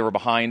 They were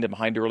behind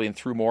early and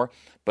threw more.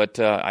 But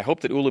I hope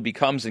that Ula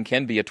becomes and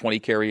can be a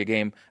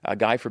 20-carry-a-game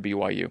guy for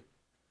BYU.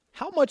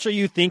 How much are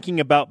you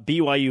thinking about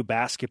BYU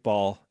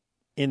basketball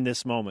in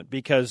this moment?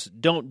 Because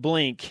don't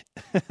blink.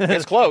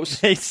 It's close.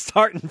 They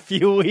start in a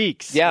few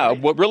weeks. Yeah, right?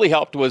 What really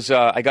helped was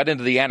I got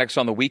into the Annex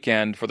on the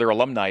weekend for their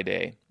Alumni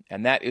Day.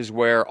 And that is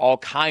where all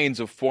kinds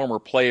of former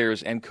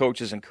players and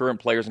coaches and current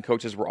players and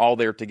coaches were all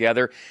there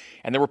together.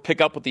 And there was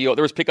pickup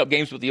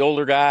games with the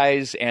older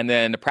guys, and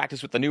then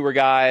practice with the newer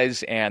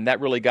guys, and that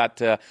really got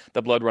the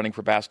blood running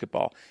for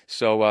basketball.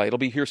 So it'll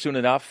be here soon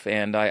enough.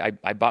 And I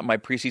bought my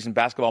preseason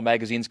basketball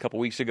magazines a couple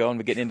weeks ago, and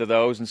we're getting into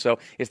those. And so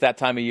it's that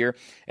time of year,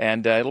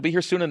 and it'll be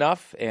here soon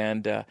enough.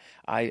 And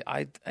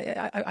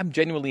I'm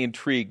genuinely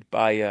intrigued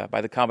by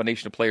the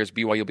combination of players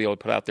BYU will be able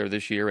to put out there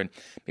this year, and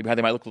maybe how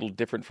they might look a little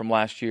different from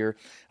last year.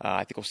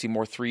 I think we'll see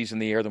more threes in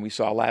the air than we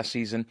saw last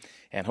season,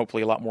 and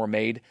hopefully a lot more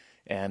made.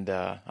 And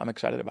I'm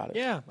excited about it.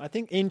 Yeah, I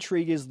think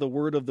intrigue is the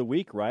word of the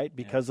week, right?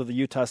 Because of the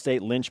Utah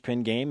State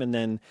linchpin game, and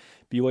then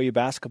BYU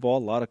basketball, a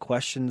lot of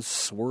questions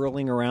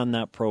swirling around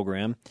that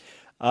program.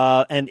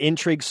 And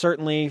intrigue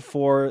certainly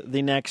for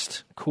the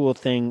next cool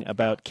thing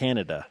about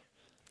Canada.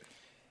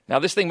 Now,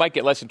 this thing might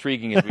get less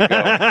intriguing as we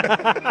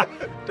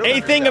go.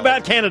 A thing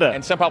about Canada.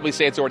 And some probably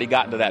say it's already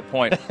gotten to that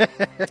point.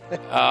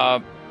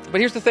 But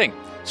here's the thing.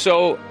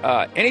 So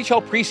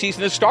NHL preseason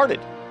has started.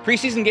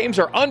 Preseason games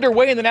are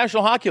underway in the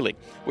National Hockey League,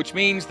 which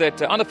means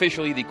that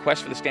unofficially the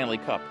quest for the Stanley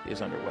Cup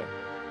is underway.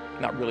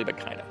 Not really, but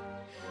kind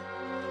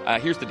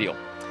of. Here's the deal.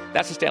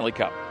 That's the Stanley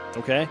Cup.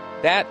 Okay.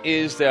 That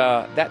is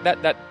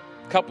that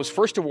cup was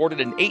first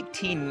awarded in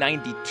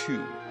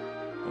 1892.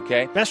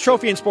 Okay. Best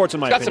trophy in sports, in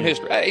my opinion. It's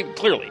got some history.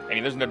 Clearly. I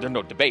mean, there's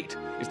no debate.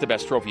 It's the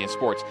best trophy in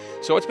sports.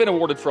 So it's been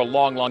awarded for a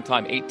long, long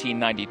time,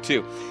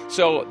 1892.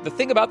 So the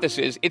thing about this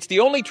is it's the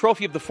only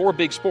trophy of the 4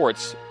 big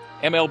sports,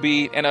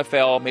 MLB,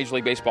 NFL, Major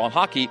League Baseball, and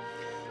hockey,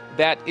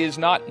 that is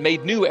not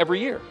made new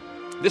every year.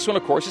 This one,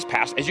 of course, is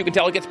passed. As you can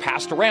tell, it gets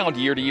passed around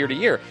year to year to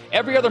year.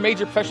 Every other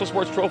major professional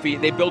sports trophy,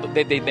 they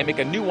make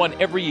a new one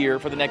every year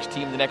for the next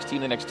team, the next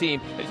team, the next team.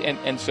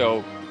 And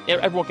so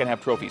everyone can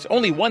have trophies.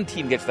 Only one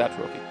team gets that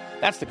trophy.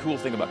 That's the cool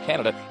thing about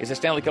Canada, is the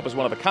Stanley Cup is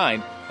one of a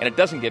kind, and it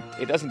doesn't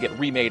get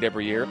remade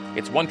every year.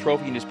 It's one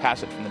trophy, and you just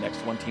pass it from the next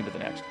one team to the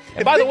next.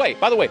 And by the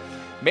way,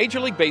 Major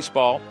League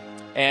Baseball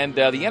and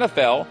the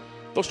NFL,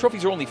 those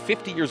trophies are only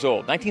 50 years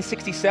old.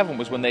 1967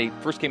 was when they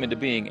first came into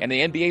being, and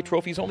the NBA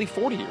trophy is only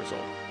 40 years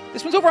old.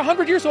 This one's over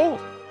 100 years old.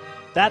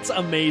 That's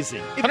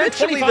amazing.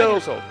 Eventually,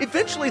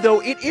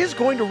 though, it is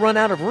going to run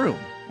out of room.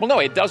 Well, no,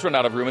 it does run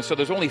out of room, and so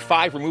there's only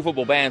 5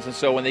 removable bands, and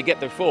so when they get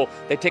their full,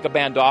 they take a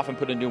band off and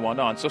put a new one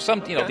on. So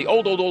the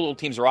old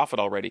teams are off it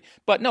already.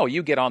 But no,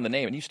 you get on the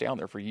name, and you stay on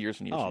there for years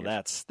and years and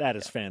years. That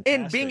is fantastic.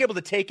 And being able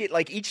to take it,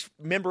 like each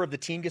member of the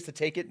team gets to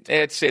take it.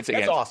 That's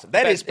awesome.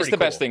 It's the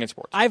best thing in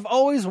sports. I've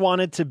always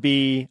wanted to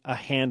be a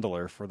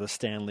handler for the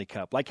Stanley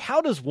Cup. Like,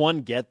 how does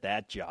one get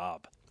that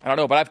job? I don't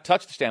know, but I've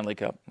touched the Stanley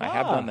Cup. I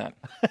have done that.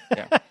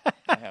 Yeah,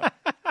 I have.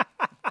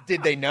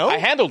 Did they know? I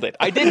handled it.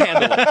 I did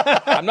handle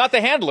it. I'm not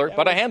the handler,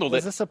 but I handled it.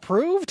 Is this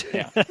approved?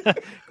 Yeah.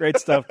 Great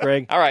stuff,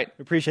 Greg. All right.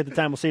 We appreciate the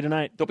time. We'll see you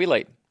tonight. Don't be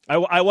late.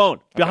 I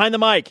won't. Okay. Behind the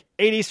mic,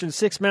 8 Eastern,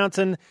 6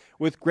 Mountain,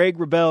 with Greg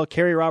Wrubell,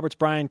 Kerry Roberts,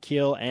 Brian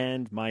Keel,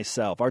 and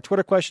myself. Our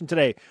Twitter question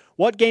today,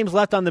 what games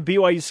left on the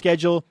BYU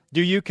schedule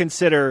do you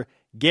consider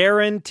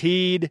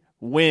guaranteed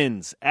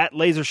wins? At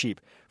Lasersheep.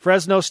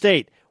 Fresno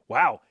State,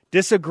 wow,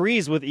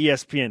 disagrees with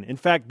ESPN. In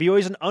fact,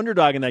 BYU's an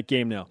underdog in that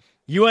game now.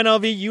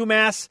 UNLV,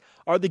 UMass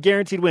are the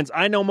guaranteed wins.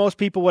 I know most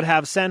people would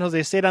have San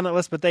Jose State on that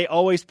list, but they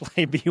always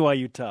play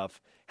BYU tough.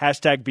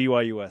 Hashtag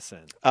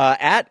BYUSN.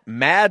 At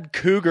Mad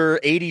Cougar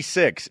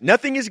 86.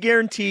 Nothing is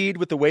guaranteed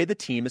with the way the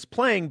team is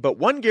playing, but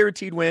one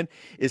guaranteed win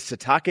is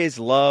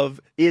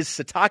Satake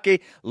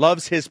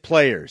loves his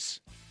players.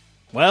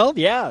 Well,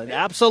 yeah,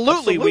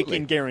 absolutely. We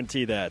can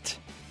guarantee that.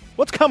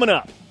 What's coming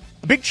up?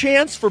 A big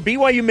chance for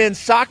BYU men's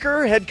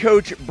soccer. Head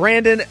coach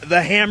Brandon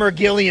the Hammer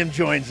Gilliam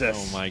joins us.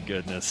 Oh, my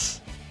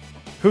goodness.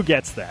 Who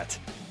gets that?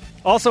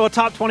 Also, a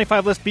top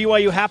 25 list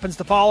BYU happens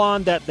to fall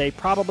on that they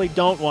probably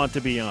don't want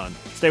to be on.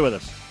 Stay with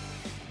us.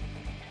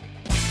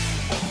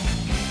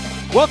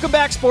 Welcome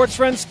back, sports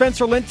friends.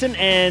 Spencer Linton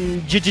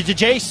and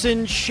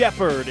Jason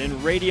Shepherd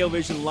in Radio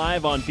Vision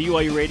Live on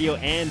BYU Radio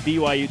and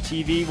BYU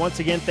TV. Once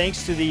again,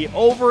 thanks to the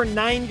over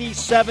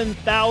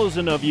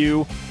 97,000 of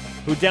you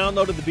who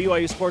downloaded the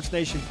BYU Sports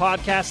Nation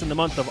podcast in the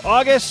month of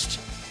August.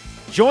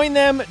 Join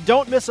them.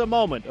 Don't miss a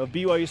moment of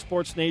BYU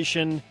Sports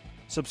Nation.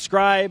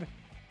 Subscribe.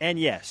 And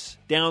yes,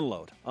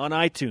 download on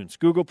iTunes,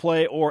 Google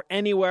Play, or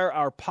anywhere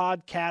our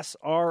podcasts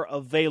are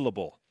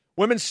available.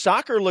 Women's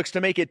soccer looks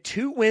to make it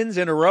 2 wins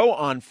in a row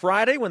on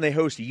Friday when they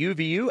host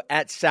UVU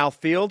at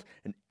Southfield.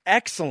 An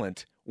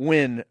excellent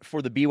win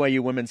for the BYU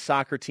women's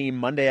soccer team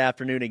Monday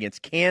afternoon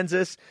against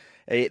Kansas.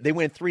 They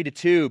went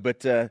 3-2,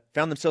 but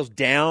found themselves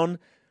down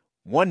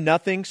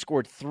 1-0,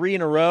 scored 3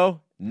 in a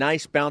row.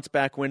 Nice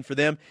bounce-back win for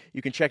them.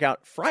 You can check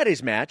out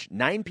Friday's match,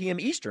 9 p.m.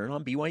 Eastern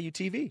on BYU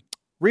TV.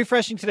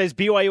 Refreshing today's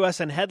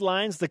BYUSN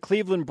headlines, the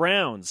Cleveland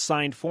Browns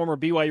signed former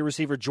BYU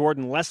receiver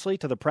Jordan Leslie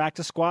to the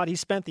practice squad. He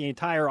spent the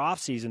entire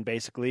offseason,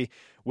 basically,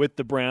 with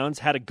the Browns,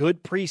 had a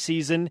good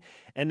preseason,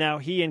 and now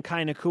he and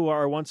Kai Nakua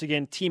are once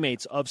again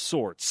teammates of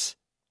sorts.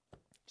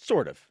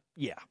 Sort of.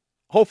 Yeah.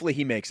 Hopefully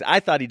he makes it. I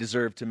thought he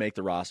deserved to make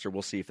the roster.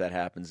 We'll see if that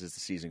happens as the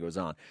season goes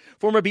on.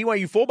 Former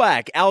BYU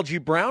fullback Algie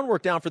Brown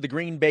worked out for the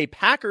Green Bay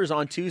Packers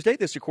on Tuesday.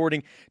 This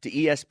according to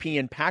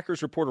ESPN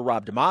Packers reporter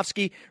Rob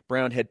Domofsky.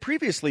 Brown had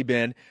previously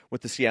been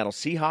with the Seattle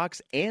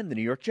Seahawks and the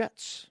New York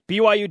Jets.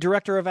 BYU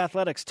Director of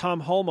Athletics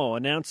Tom Holmoe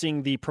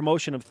announcing the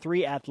promotion of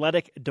 3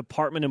 athletic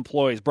department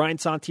employees. Brian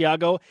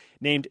Santiago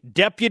named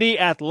Deputy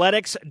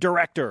Athletics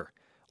Director.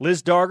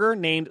 Liz Darger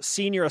named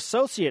Senior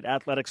Associate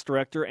Athletics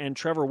Director, and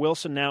Trevor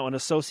Wilson now an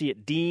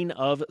Associate Dean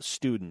of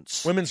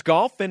Students. Women's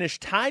golf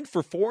finished tied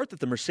for 4th at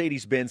the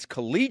Mercedes-Benz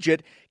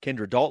Collegiate.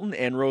 Kendra Dalton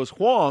and Rose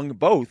Huang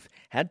both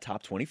had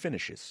top 20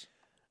 finishes.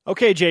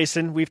 Okay,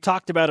 Jason, we've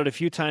talked about it a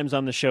few times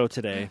on the show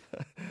today.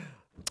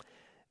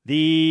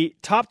 The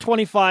top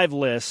 25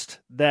 list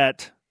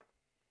that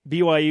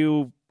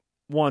BYU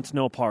wants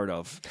no part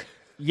of.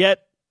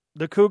 Yet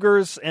the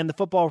Cougars and the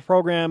football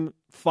program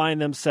find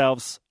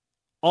themselves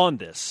on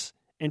this.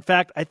 In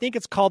fact, I think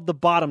it's called the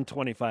bottom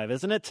 25,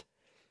 isn't it?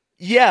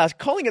 Yeah,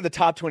 calling it the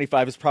top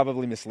 25 is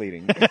probably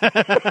misleading.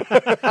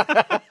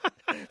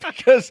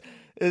 Because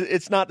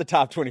it's not the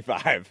top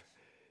 25.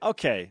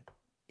 Okay,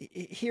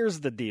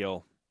 here's the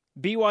deal.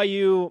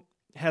 BYU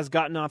has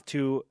gotten off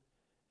to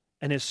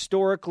an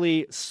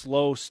historically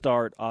slow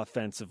start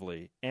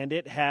offensively, and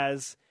it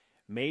has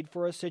made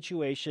for a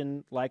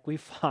situation like we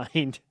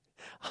find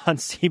on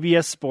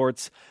CBS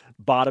Sports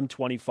bottom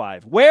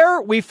 25,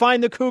 where we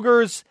find the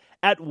Cougars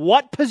at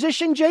what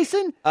position,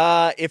 Jason?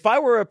 If I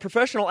were a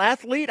professional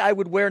athlete, I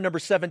would wear number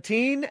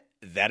 17.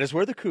 That is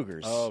where the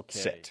Cougars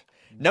sit.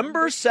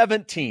 Number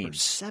 17. Number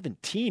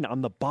 17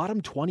 on the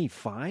bottom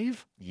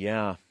 25?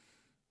 Yeah.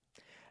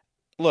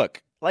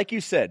 Look, like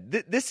you said,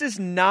 this is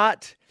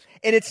not,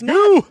 and it's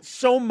not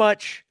so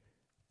much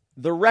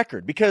the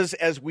record, because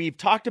as we've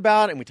talked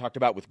about, and we talked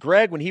about with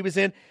Greg when he was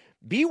in,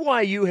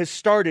 BYU has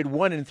started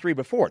 1-3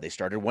 before. They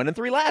started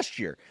 1-3 last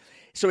year.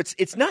 So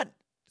it's not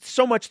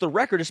so much the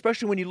record,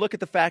 especially when you look at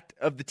the fact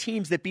of the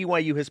teams that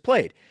BYU has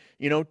played.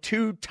 You know,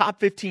 2 top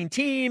 15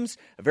 teams,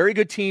 a very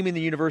good team in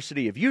the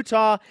University of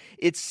Utah.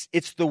 It's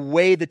the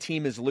way the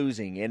team is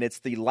losing, and it's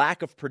the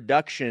lack of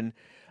production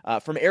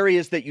from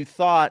areas that you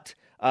thought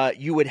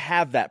you would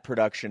have that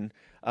production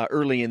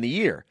early in the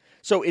year.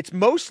 So it's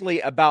mostly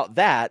about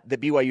that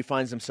BYU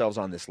finds themselves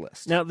on this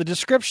list. Now, the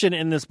description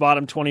in this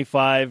bottom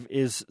 25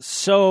 is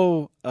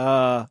so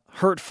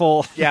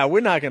hurtful. Yeah,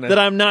 we're not going to. That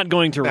I'm not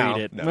going to read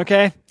it. No.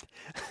 Okay?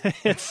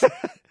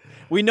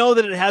 We know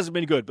that it hasn't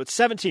been good, but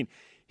 17.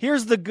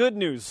 Here's the good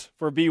news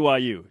for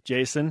BYU,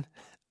 Jason.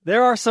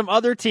 There are some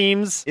other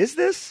teams. Is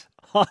this?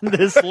 On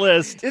this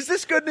list. Is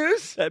this good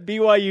news? That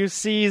BYU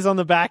sees on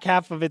the back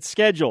half of its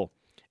schedule,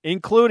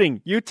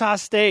 including Utah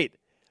State,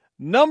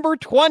 number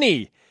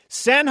 20.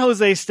 San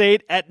Jose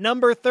State at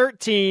number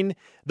 13,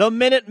 the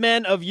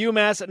Minutemen of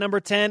UMass at number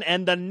 10,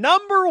 and the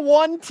number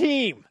 1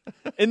 team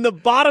in the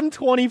bottom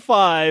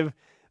 25,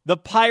 the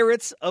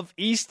Pirates of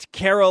East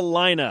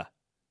Carolina.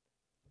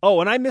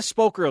 Oh, and I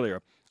misspoke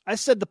earlier. I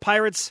said the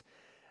Pirates,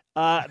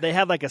 they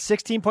had like a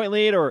 16-point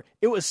lead, or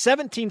it was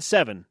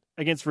 17-7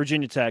 against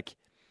Virginia Tech.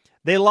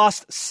 They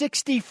lost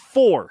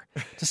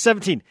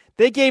 64-17.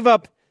 They gave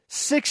up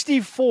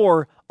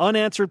 64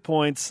 unanswered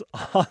points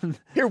on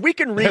Here, we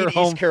can read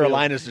East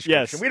Carolina's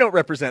description. Yes. We don't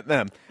represent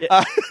them.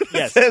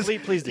 Yes, says,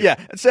 please do. Yeah,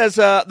 it says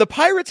the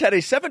Pirates had a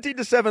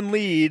 17-7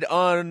 lead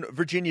on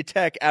Virginia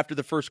Tech after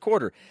the first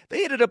quarter.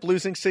 They ended up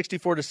losing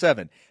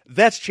 64-7.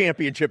 That's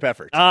championship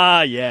effort.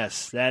 Ah,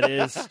 yes, that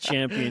is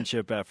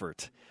championship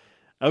effort.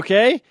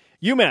 Okay,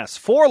 UMass,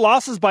 4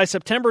 losses by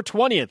September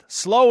 20th.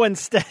 Slow and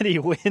steady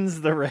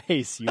wins the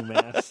race,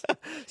 UMass.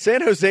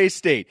 San Jose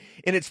State,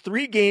 in its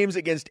 3 games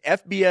against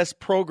FBS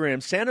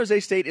programs, San Jose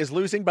State is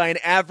losing by an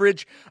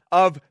average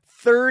of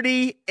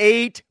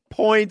 38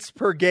 points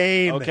per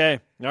game.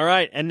 Okay, all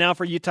right. And now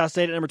for Utah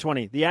State at number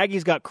 20. The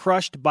Aggies got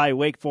crushed by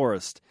Wake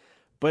Forest.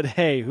 But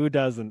hey, who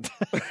doesn't?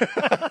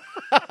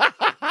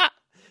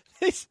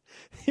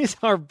 These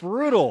are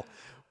brutal.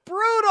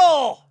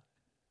 Brutal!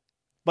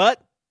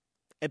 But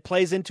it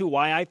plays into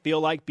why I feel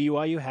like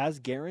BYU has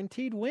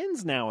guaranteed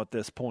wins now at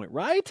this point,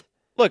 right?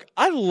 Look,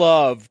 I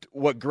loved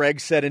what Greg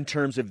said in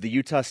terms of the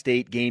Utah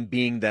State game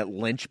being that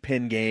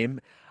linchpin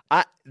game.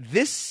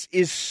 This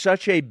is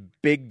such a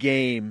big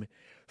game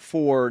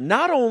for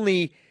not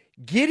only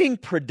getting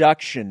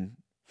production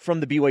from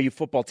the BYU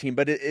football team,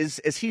 but it is,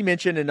 as he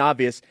mentioned and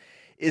obvious,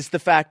 is the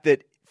fact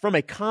that from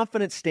a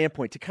confidence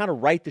standpoint to kind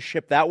of right the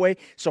ship that way.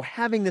 So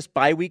having this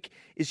bye week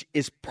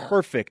is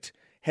perfect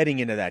heading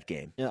into that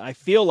game. Yeah, I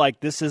feel like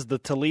this is the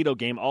Toledo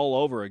game all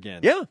over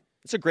again. Yeah,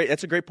 that's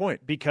a great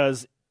point.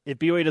 Because if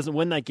BYU doesn't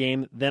win that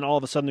game, then all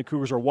of a sudden the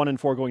Cougars are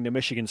 1-4 going to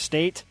Michigan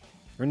State.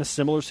 They're in a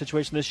similar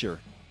situation this year,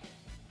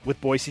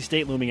 with Boise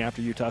State looming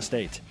after Utah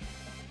State.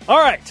 All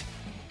right,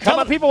 tell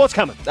the people what's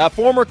coming. A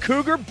former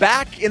Cougar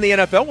back in the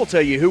NFL. We'll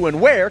tell you who and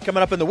where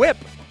coming up in the whip.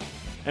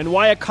 And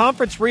why a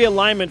conference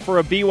realignment for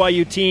a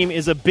BYU team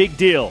is a big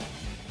deal.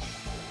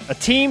 A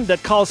team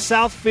that calls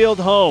Southfield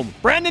home.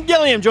 Brandon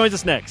Gilliam joins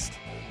us next.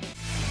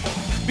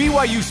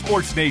 BYU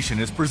Sports Nation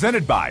is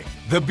presented by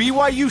The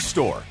BYU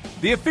Store,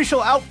 the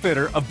official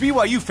outfitter of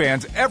BYU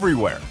fans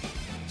everywhere.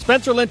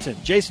 Spencer Linton,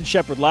 Jason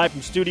Shepherd, live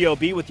from Studio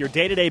B with your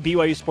day-to-day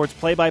BYU Sports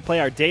play-by-play.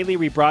 Our daily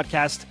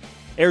rebroadcast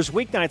airs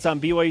weeknights on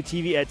BYU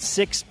TV at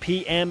 6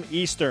 p.m.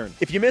 Eastern.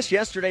 If you missed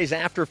yesterday's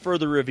After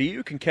Further Review,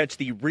 you can catch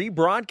the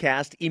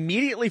rebroadcast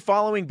immediately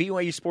following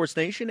BYU Sports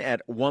Nation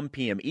at 1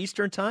 p.m.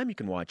 Eastern Time. You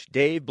can watch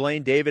Dave,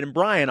 Blaine, David, and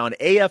Brian on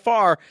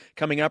AFR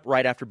coming up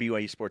right after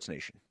BYU Sports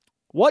Nation.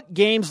 What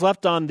games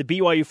left on the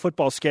BYU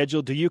football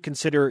schedule do you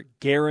consider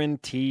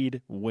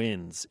guaranteed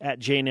wins? At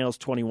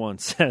JNails21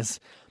 says,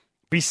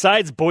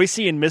 besides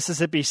Boise and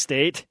Mississippi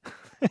State,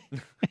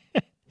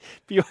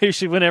 BYU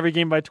should win every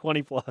game by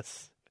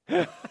 20+.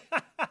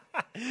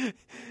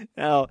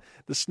 Now,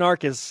 the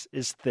snark is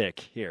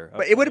thick here. Okay.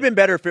 But it would have been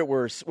better if it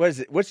were,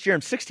 what's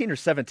Jerem, 16 or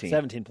 17?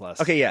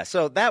 17+. Okay, yeah,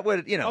 so that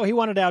would, Oh, he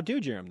wanted to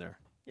outdo Jerem there.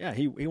 Yeah,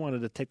 he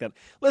wanted to take that.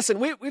 Listen,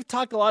 we've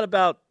talked a lot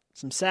about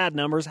some sad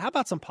numbers. How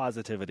about some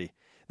positivity?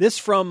 This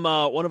from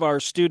one of our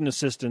student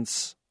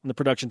assistants on the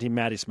production team,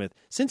 Maddie Smith.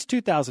 Since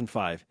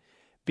 2005,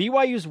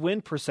 BYU's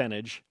win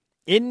percentage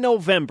in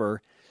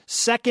November,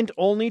 second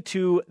only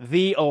to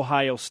the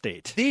Ohio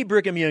State. The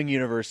Brigham Young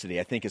University,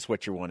 I think is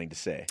what you're wanting to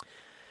say.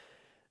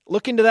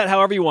 Look into that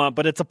however you want,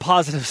 but it's a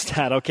positive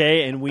stat,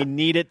 okay? And we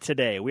need it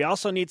today. We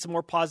also need some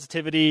more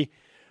positivity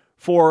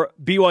for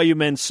BYU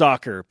men's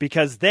soccer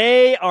because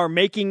they are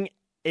making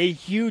a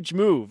huge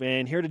move.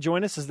 And here to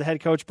join us is the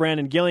head coach,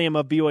 Brandon Gilliam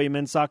of BYU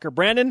men's soccer.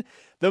 Brandon,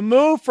 the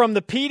move from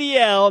the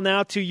PDL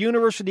now to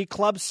University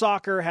Club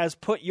Soccer has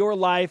put your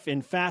life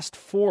in fast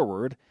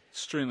forward.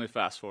 Extremely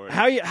fast forward.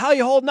 How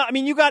you holding up? I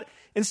mean, you got,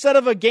 instead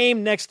of a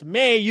game next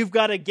May, you've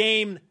got a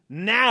game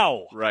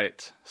now.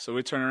 Right. So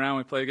we turn around,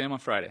 we play a game on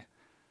Friday.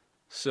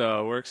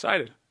 So we're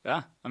excited.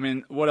 Yeah. I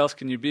mean, what else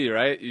can you be,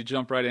 right? You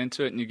jump right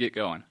into it and you get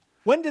going.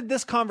 When did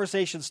this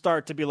conversation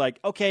start to be like,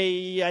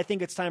 okay, I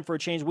think it's time for a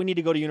change. We need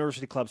to go to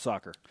University Club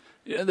Soccer?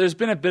 Yeah, there's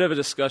been a bit of a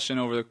discussion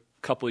over the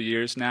couple of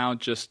years now,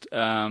 just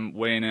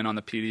weighing in on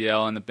the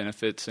PDL and the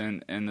benefits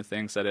and the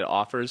things that it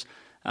offers.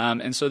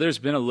 And so there's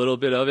been a little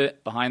bit of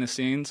it behind the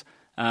scenes,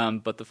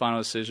 but the final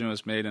decision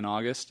was made in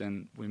August,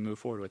 and we move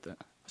forward with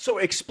it. So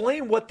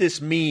explain what this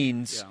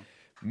means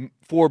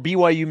for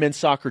BYU men's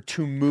soccer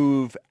to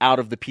move out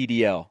of the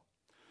PDL.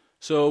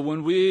 So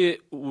when we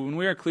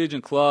were a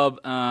collegiate club,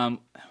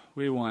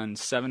 we won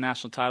 7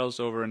 national titles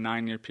over a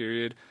 9-year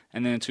period,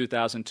 and then in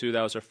 2002,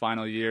 that was our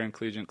final year in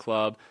collegiate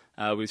club.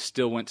 We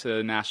still went to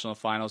the national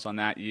finals on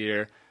that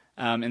year,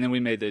 and then we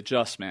made the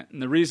adjustment.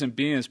 And the reason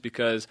being is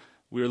because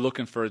we were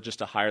looking for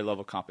just a higher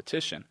level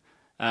competition.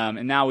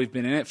 And now we've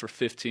been in it for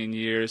 15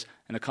 years,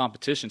 and the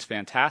competition's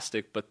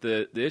fantastic, but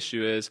the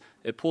issue is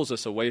it pulls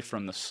us away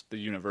from the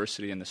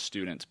university and the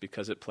students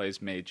because it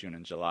plays May, June,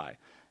 and July.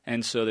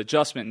 And so the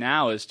adjustment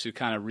now is to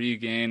kind of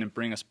regain and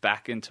bring us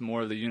back into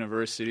more of the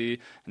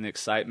university and the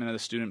excitement of the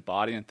student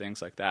body and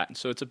things like that. And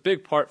so it's a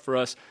big part for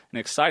us, an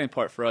exciting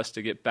part for us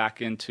to get back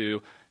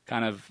into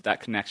kind of that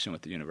connection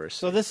with the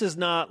university. So this is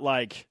not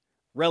like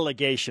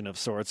relegation of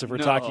sorts if we're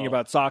talking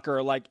about soccer,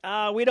 or like,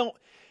 we don't.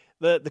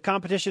 the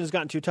competition has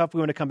gotten too tough. We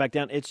want to come back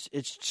down. It's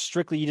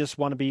strictly you just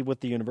want to be with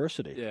the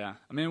university. Yeah.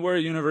 I mean, we're a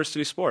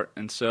university sport.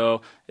 And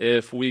so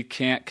if we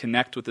can't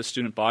connect with the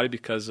student body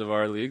because of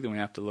our league, then we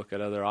have to look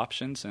at other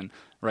options. And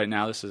right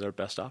now, this is our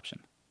best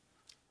option.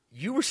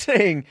 You were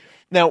saying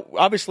now,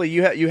 obviously,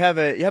 you have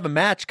a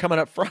match coming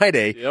up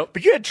Friday, Yep.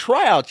 but you had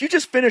tryouts. You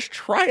just finished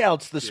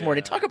tryouts this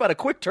morning. Talk about a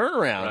quick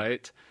turnaround.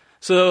 Right.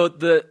 So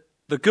the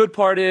good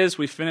part is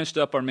we finished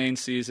up our main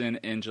season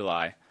in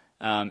July.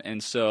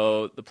 And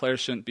so the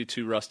players shouldn't be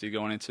too rusty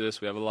going into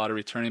this. We have a lot of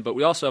returning, but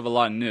we also have a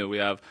lot of new. We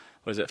have,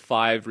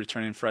 5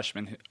 returning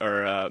freshmen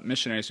or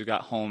missionaries who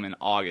got home in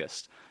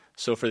August.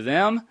 So for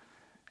them,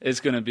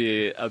 it's going to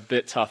be a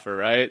bit tougher,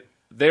 right?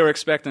 They were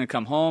expecting to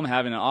come home,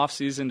 having an off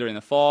season during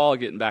the fall,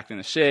 getting back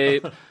into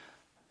shape.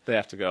 They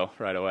have to go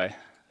right away.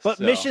 But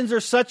missions are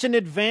such an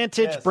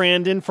advantage,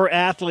 Brandon, for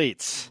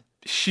athletes.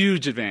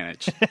 Huge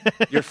advantage.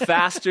 You're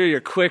faster,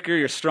 you're quicker,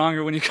 you're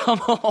stronger when you come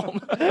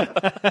home.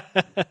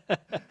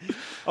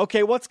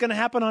 Okay, what's going to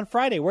happen on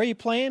Friday? Where are you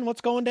playing?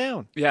 What's going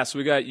down? Yeah, so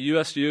we got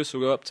USU, so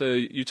we'll go up to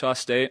Utah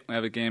State. We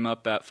have a game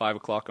up at 5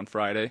 o'clock on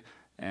Friday.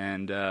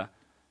 And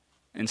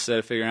instead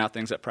of figuring out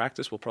things at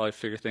practice, we'll probably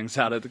figure things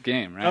out at the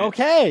game, right?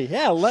 Okay,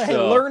 yeah,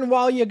 learn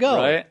while you go.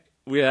 Right?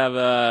 We have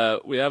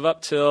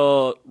up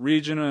till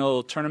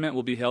regional tournament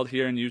will be held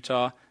here in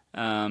Utah,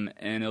 and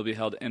it'll be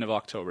held end of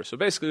October. So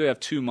basically we have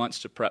 2 months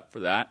to prep for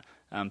that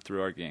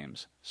through our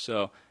games.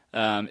 So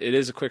it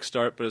is a quick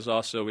start, but it's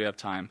also we have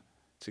time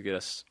to get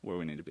us where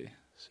we need to be.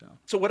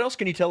 So what else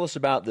can you tell us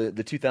about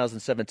the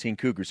 2017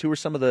 Cougars? Who are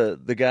some of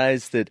the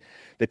guys that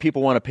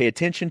people want to pay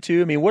attention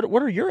to? I mean, what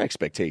are your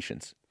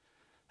expectations?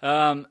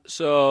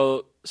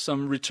 So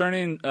some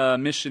returning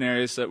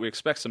missionaries that we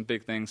expect some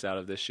big things out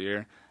of this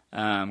year.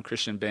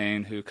 Christian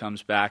Bain, who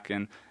comes back,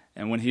 and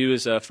when he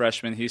was a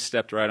freshman, he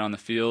stepped right on the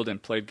field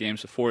and played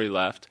games before he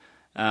left.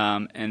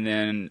 And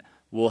then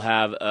we'll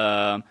have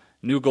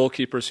new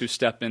goalkeepers who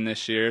step in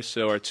this year.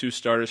 So our 2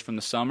 starters from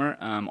the summer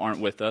aren't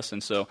with us,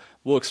 and so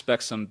we'll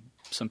expect some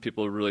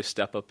people to really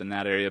step up in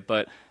that area.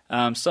 But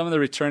some of the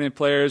returning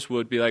players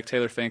would be like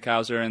Taylor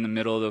Fankhauser in the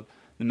middle of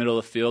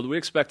the field. We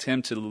expect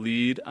him to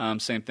lead.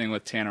 Same thing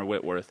with Tanner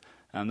Whitworth.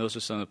 Those are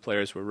some of the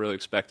players we're really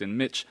expecting.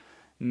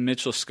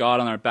 Mitchell Scott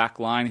on our back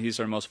line, he's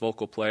our most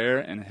vocal player,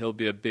 and he'll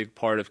be a big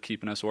part of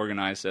keeping us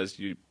organized as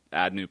you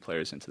add new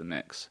players into the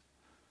mix.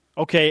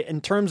 Okay,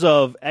 in terms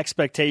of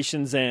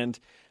expectations and,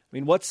 I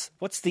mean, what's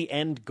the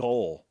end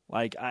goal?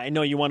 Like, I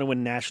know you want to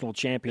win national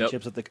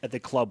championships at the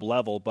club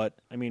level, but,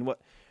 I mean,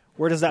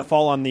 where does that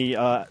fall on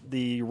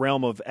the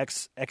realm of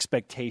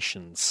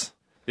expectations?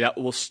 Yeah,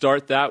 we'll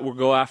start that. We'll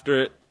go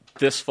after it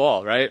this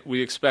fall, right?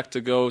 We expect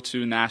to go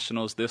to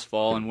nationals this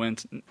fall and win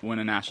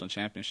a national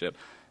championship.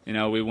 You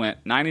know, we went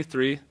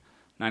 93,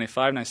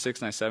 95,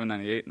 96, 97,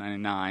 98,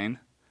 99,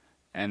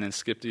 and then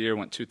skipped a year,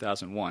 went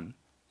 2001.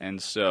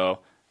 And so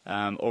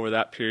over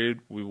that period,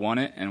 we won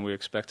it, and we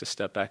expect to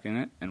step back in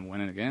it and win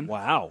it again.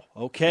 Wow,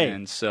 okay.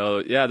 And so,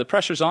 yeah, the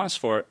pressure's on us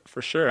for it,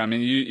 for sure. I mean,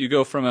 you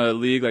go from a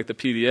league like the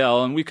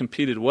PDL, and we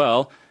competed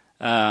well.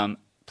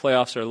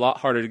 Playoffs are a lot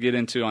harder to get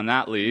into on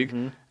that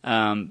league,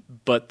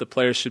 but the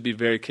players should be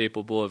very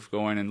capable of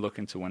going and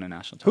looking to win a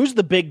national title. Who's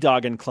the big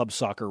dog in club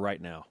soccer right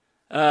now?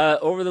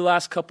 Over the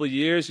last couple of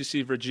years, you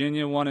see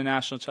Virginia won a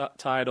national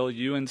title,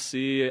 UNC,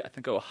 I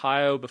think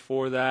Ohio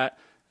before that.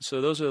 So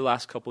those are the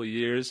last couple of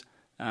years.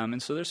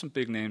 And so there's some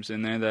big names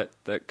in there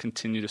that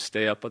continue to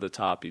stay up at the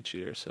top each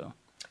year. So,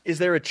 is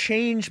there a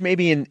change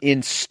maybe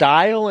in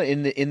style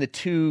in the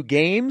 2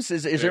 games?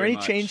 Is there any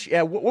change?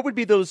 Yeah, what would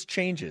be those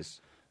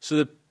changes?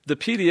 So the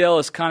PDL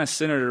is kind of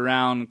centered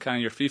around kind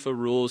of your FIFA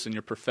rules and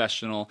your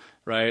professional,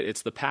 right?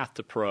 It's the path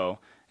to pro.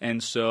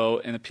 And so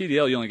in the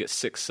PDL, you only get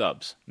 6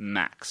 subs,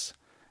 max.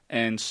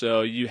 And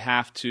so you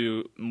have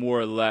to more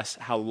or less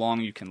how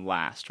long you can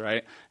last,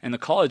 right? In the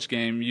college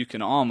game, you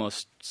can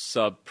almost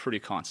sub pretty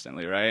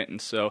constantly, right? And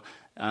so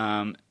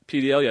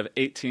PDL, you have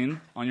 18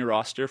 on your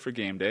roster for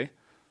game day.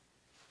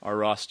 Our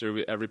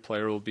roster, every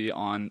player will be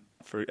on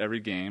for every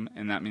game,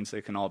 and that means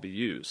they can all be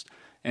used.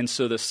 And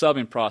so the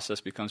subbing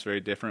process becomes very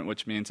different,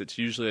 which means it's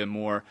usually a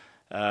more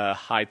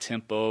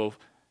high-tempo,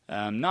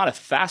 not a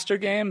faster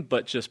game,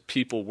 but just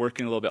people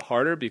working a little bit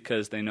harder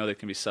because they know they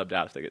can be subbed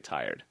out if they get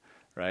tired.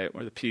 Right?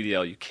 Where the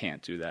PDL, you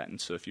can't do that. And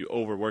so if you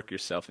overwork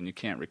yourself and you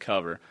can't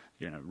recover,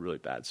 you're in a really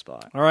bad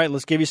spot. All right,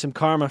 let's give you some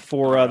karma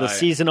for the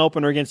season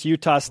opener against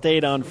Utah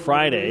State on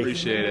Friday.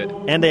 Appreciate it.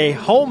 And a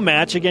home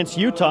match against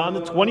Utah on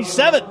the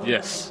 27th.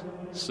 Yes.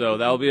 So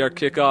that'll be our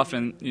kickoff,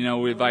 and, you know,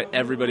 we invite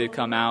everybody to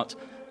come out.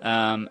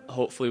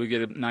 Hopefully we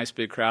get a nice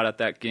big crowd at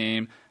that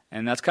game.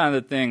 And that's kind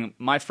of the thing.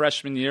 My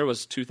freshman year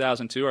was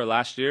 2002, our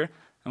last year,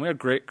 and we had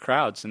great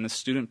crowds. And the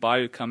student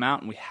body would come out,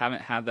 and we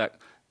haven't had that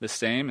the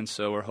same, and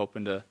so we're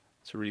hoping to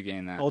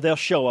regain that. Oh, they'll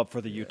show up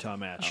for the Utah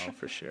match. Oh,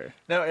 for sure.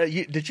 Now,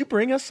 did you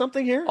bring us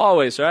something here?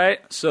 Always, right?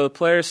 So the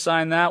players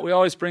sign that. We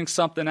always bring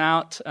something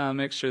out.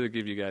 Make sure to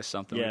give you guys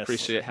something. Yes. We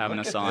appreciate having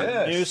us on.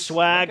 This. New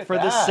swag for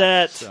the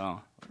set. So,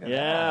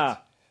 yeah.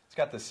 It's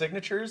got the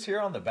signatures here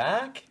on the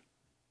back.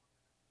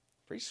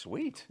 Pretty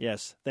sweet.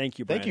 Yes. Thank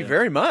you, Thank Brandon. you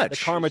very much.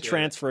 The karma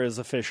transfer is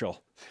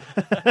official.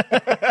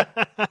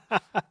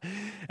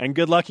 And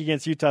good luck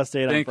against Utah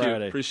State on Friday.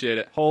 Thank you. Appreciate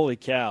it. Holy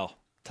cow.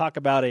 Talk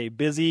about a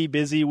busy,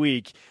 busy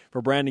week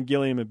for Brandon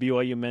Gilliam and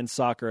BYU men's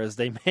soccer as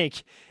they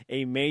make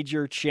a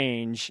major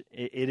change.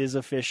 It is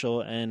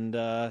official, and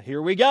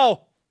here we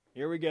go.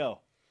 Here we go.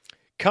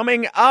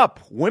 Coming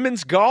up,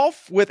 women's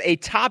golf with a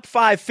top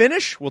 5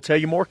 finish. We'll tell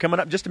you more coming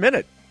up in just a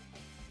minute.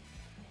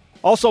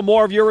 Also,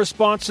 more of your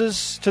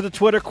responses to the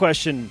Twitter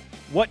question.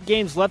 What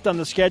games left on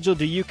the schedule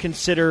do you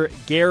consider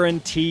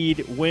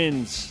guaranteed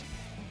wins?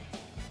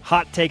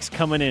 Hot takes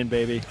coming in,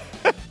 baby.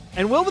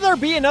 And will there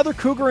be another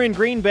Cougar in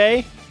Green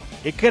Bay?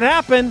 It could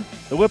happen.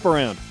 The whip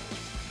around.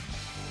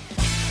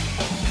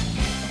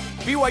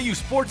 BYU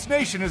Sports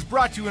Nation is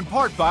brought to you in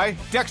part by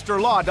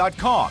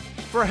DexterLaw.com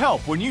for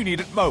help when you need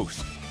it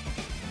most.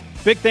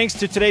 Big thanks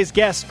to today's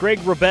guest, Greg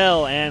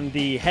Wrubell, and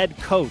the head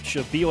coach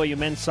of BYU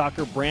men's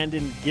soccer,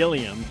 Brandon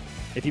Gilliam.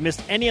 If you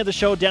missed any of the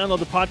show, download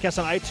the podcast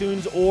on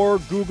iTunes or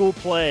Google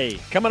Play.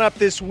 Coming up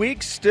this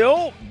week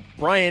still,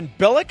 Brian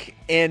Billick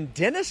and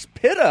Dennis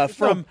Pitta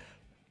from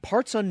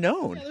Parts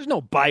Unknown. There's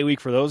no bye week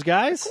for those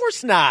guys. Of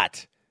course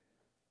not.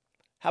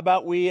 How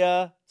about we,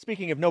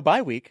 speaking of no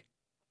bye week,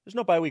 there's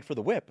no bye week for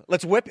the whip.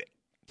 Let's whip it.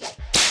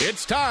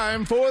 It's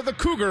time for the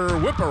Cougar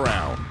Whip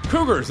Around.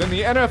 Cougars in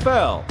the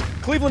NFL.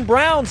 Cleveland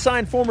Browns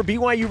signed former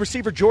BYU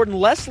receiver Jordan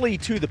Leslie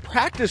to the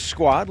practice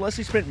squad.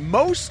 Leslie spent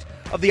most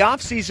of the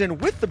offseason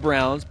with the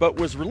Browns, but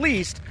was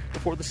released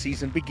before the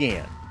season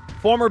began.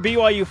 Former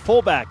BYU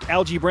fullback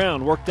Algie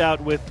Brown worked out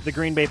with the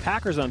Green Bay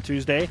Packers on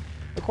Tuesday,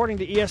 according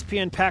to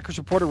ESPN Packers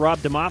reporter Rob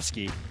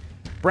Domofsky.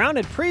 Brown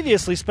had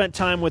previously spent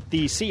time with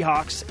the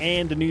Seahawks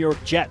and the New York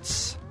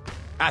Jets.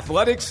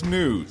 Athletics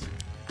news.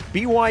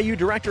 BYU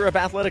Director of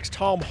Athletics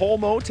Tom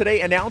Holmoe today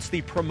announced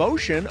the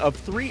promotion of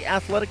 3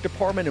 athletic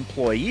department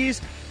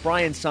employees.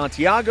 Brian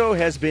Santiago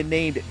has been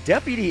named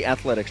Deputy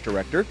Athletics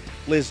Director.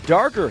 Liz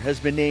Darker has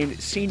been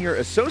named Senior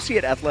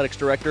Associate Athletics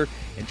Director.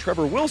 And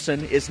Trevor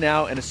Wilson is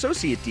now an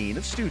Associate Dean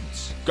of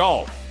Students.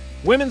 Golf.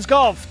 Women's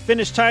golf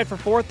finished tied for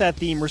 4th at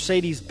the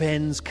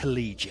Mercedes-Benz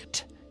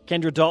Collegiate.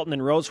 Kendra Dalton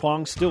and Rose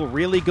Huang still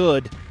really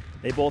good.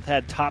 They both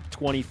had top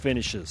 20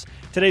 finishes.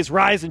 Today's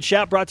Rise and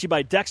Shout brought to you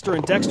by Dexter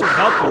and Dexter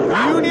Help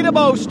when you need a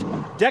most.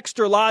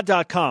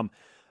 DexterLaw.com.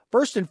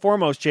 First and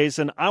foremost,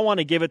 Jason, I want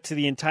to give it to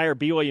the entire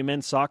BYU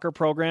men's soccer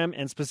program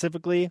and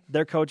specifically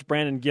their coach,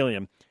 Brandon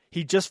Gilliam.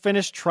 He just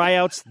finished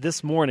tryouts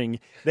this morning.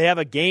 They have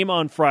a game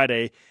on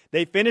Friday.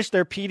 They finished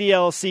their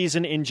PDL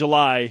season in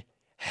July.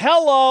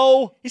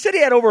 Hello! He said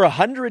he had over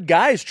 100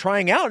 guys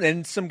trying out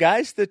and some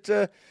guys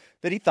that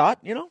he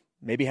thought,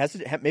 maybe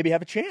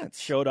have a chance.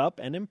 Showed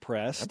up and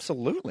impressed.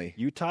 Absolutely.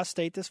 Utah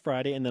State this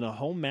Friday, and then a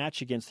home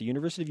match against the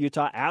University of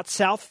Utah at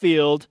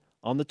Southfield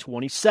on the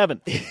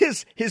 27th.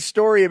 His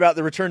story about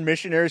the returned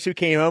missionaries who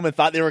came home and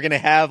thought they were going to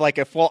have like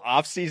a full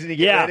offseason to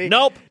get ready.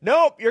 Nope,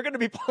 you're going to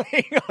be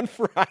playing on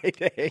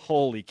Friday.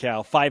 Holy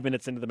cow, 5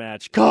 minutes into the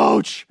match.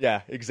 Coach!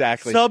 Yeah,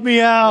 exactly. Sub me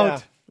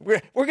out. Yeah.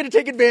 We're going to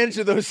take advantage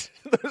of those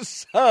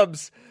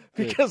subs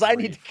because I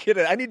need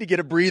to get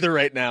a breather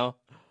right now.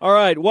 All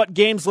right, what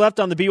games left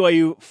on the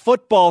BYU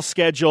football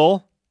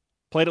schedule?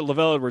 Played at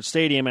Lavelle Edwards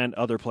Stadium and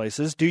other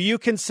places. Do you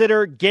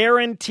consider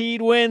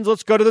guaranteed wins?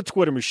 Let's go to the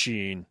Twitter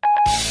machine.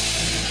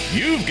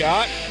 You've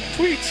got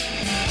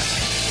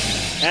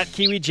tweets. At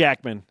Kiwi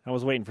Jackman. I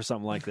was waiting for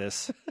something like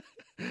this.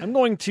 I'm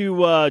going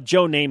to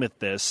Joe Namath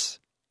this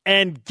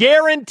and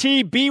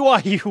guarantee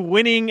BYU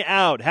winning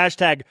out.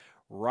 Hashtag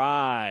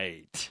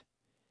right.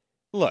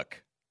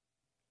 Look,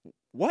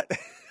 what?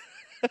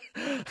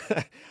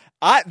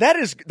 That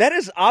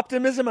is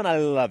optimism, and I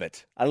love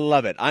it.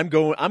 I'm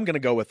going to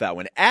go with that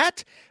one.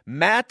 At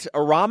Matt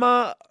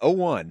Arama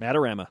 01.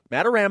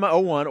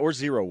 Mattarama 01 or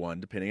 01,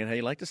 depending on how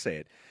you like to say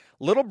it.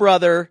 Little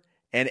brother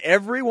and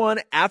everyone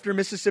after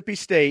Mississippi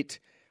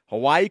State.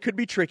 Hawaii could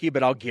be tricky,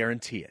 but I'll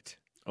guarantee it.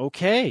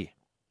 Okay.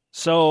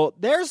 So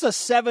there's a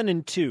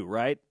 7-2,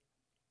 right?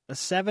 A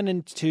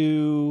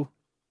 7-2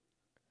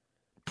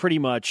 pretty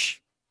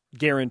much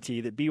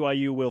guarantee that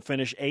BYU will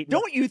finish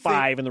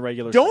 8-5 in the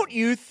regular season. Don't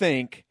you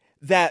think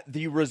that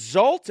the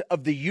result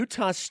of the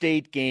Utah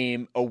State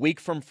game a week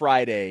from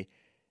Friday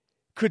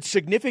could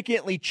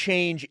significantly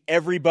change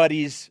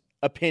everybody's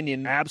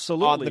opinion on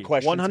the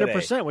question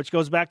 100%, today? which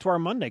goes back to our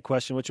Monday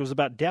question, which was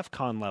about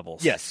DEFCON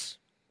levels. Yes.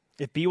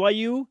 If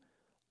BYU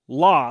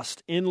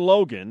lost in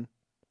Logan,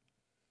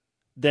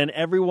 then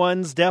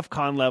everyone's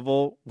DEFCON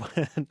level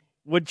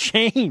would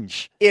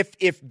change. If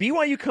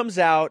BYU comes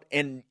out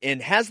and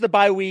has the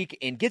bye week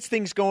and gets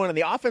things going and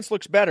the offense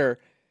looks better,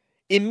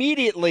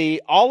 immediately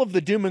all of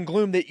the doom and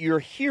gloom that you're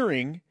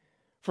hearing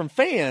from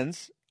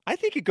fans, I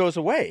think it goes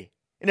away.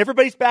 And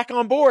everybody's back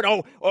on board.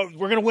 Oh,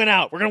 we're going to win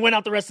out. We're going to win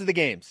out the rest of the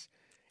games.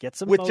 Get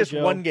some with mojo. Just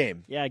one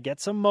game. Yeah, get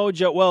some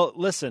mojo. Well,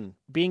 listen,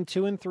 being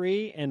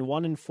 2-3 and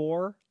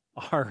 1-4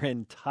 are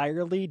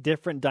entirely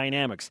different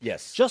dynamics.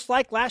 Yes. Just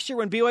like last year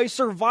when BYU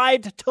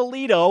survived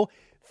Toledo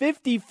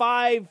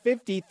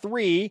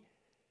 55-53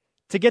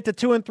 to get to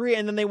 2-3,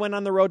 and then they went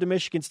on the road to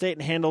Michigan State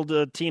and handled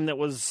a team that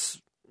was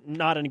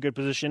not in a good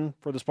position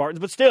for the Spartans,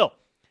 but still,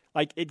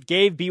 like, it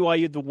gave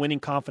BYU the winning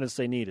confidence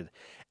they needed.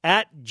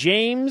 At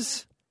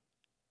James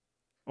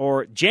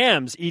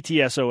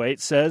ETS08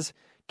 says,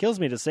 kills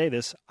me to say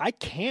this, I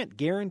can't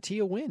guarantee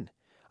a win.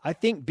 I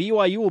think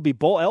BYU will be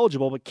bowl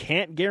eligible, but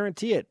can't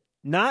guarantee it.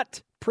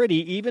 Not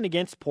pretty, even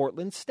against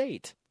Portland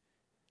State.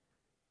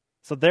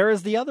 So there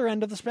is the other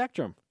end of the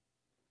spectrum.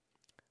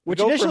 Which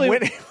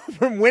initially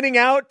from winning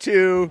out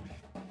to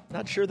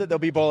not sure that they'll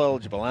be bowl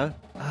eligible, huh?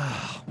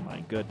 Oh, my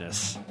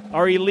goodness.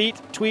 Our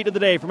elite tweet of the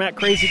day from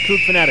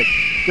 @CrazyKookFanatic.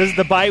 Does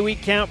the bye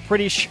week count?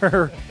 Pretty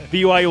sure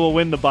BYU will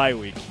win the bye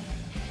week.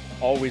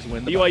 Always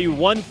win the BYU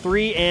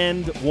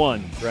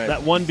 1-3-1. Right.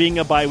 That one being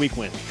a bye week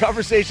win.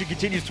 Conversation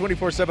continues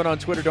 24/7 on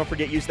Twitter. Don't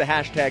forget, use the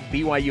hashtag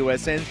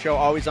BYUSN. Show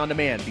always on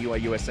demand,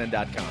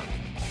 BYUSN.com.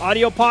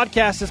 Audio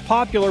podcast is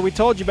popular. We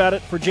told you about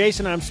it. For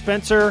Jason, I'm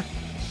Spencer.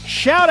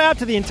 Shout out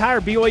to the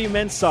entire BYU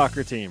men's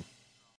soccer team.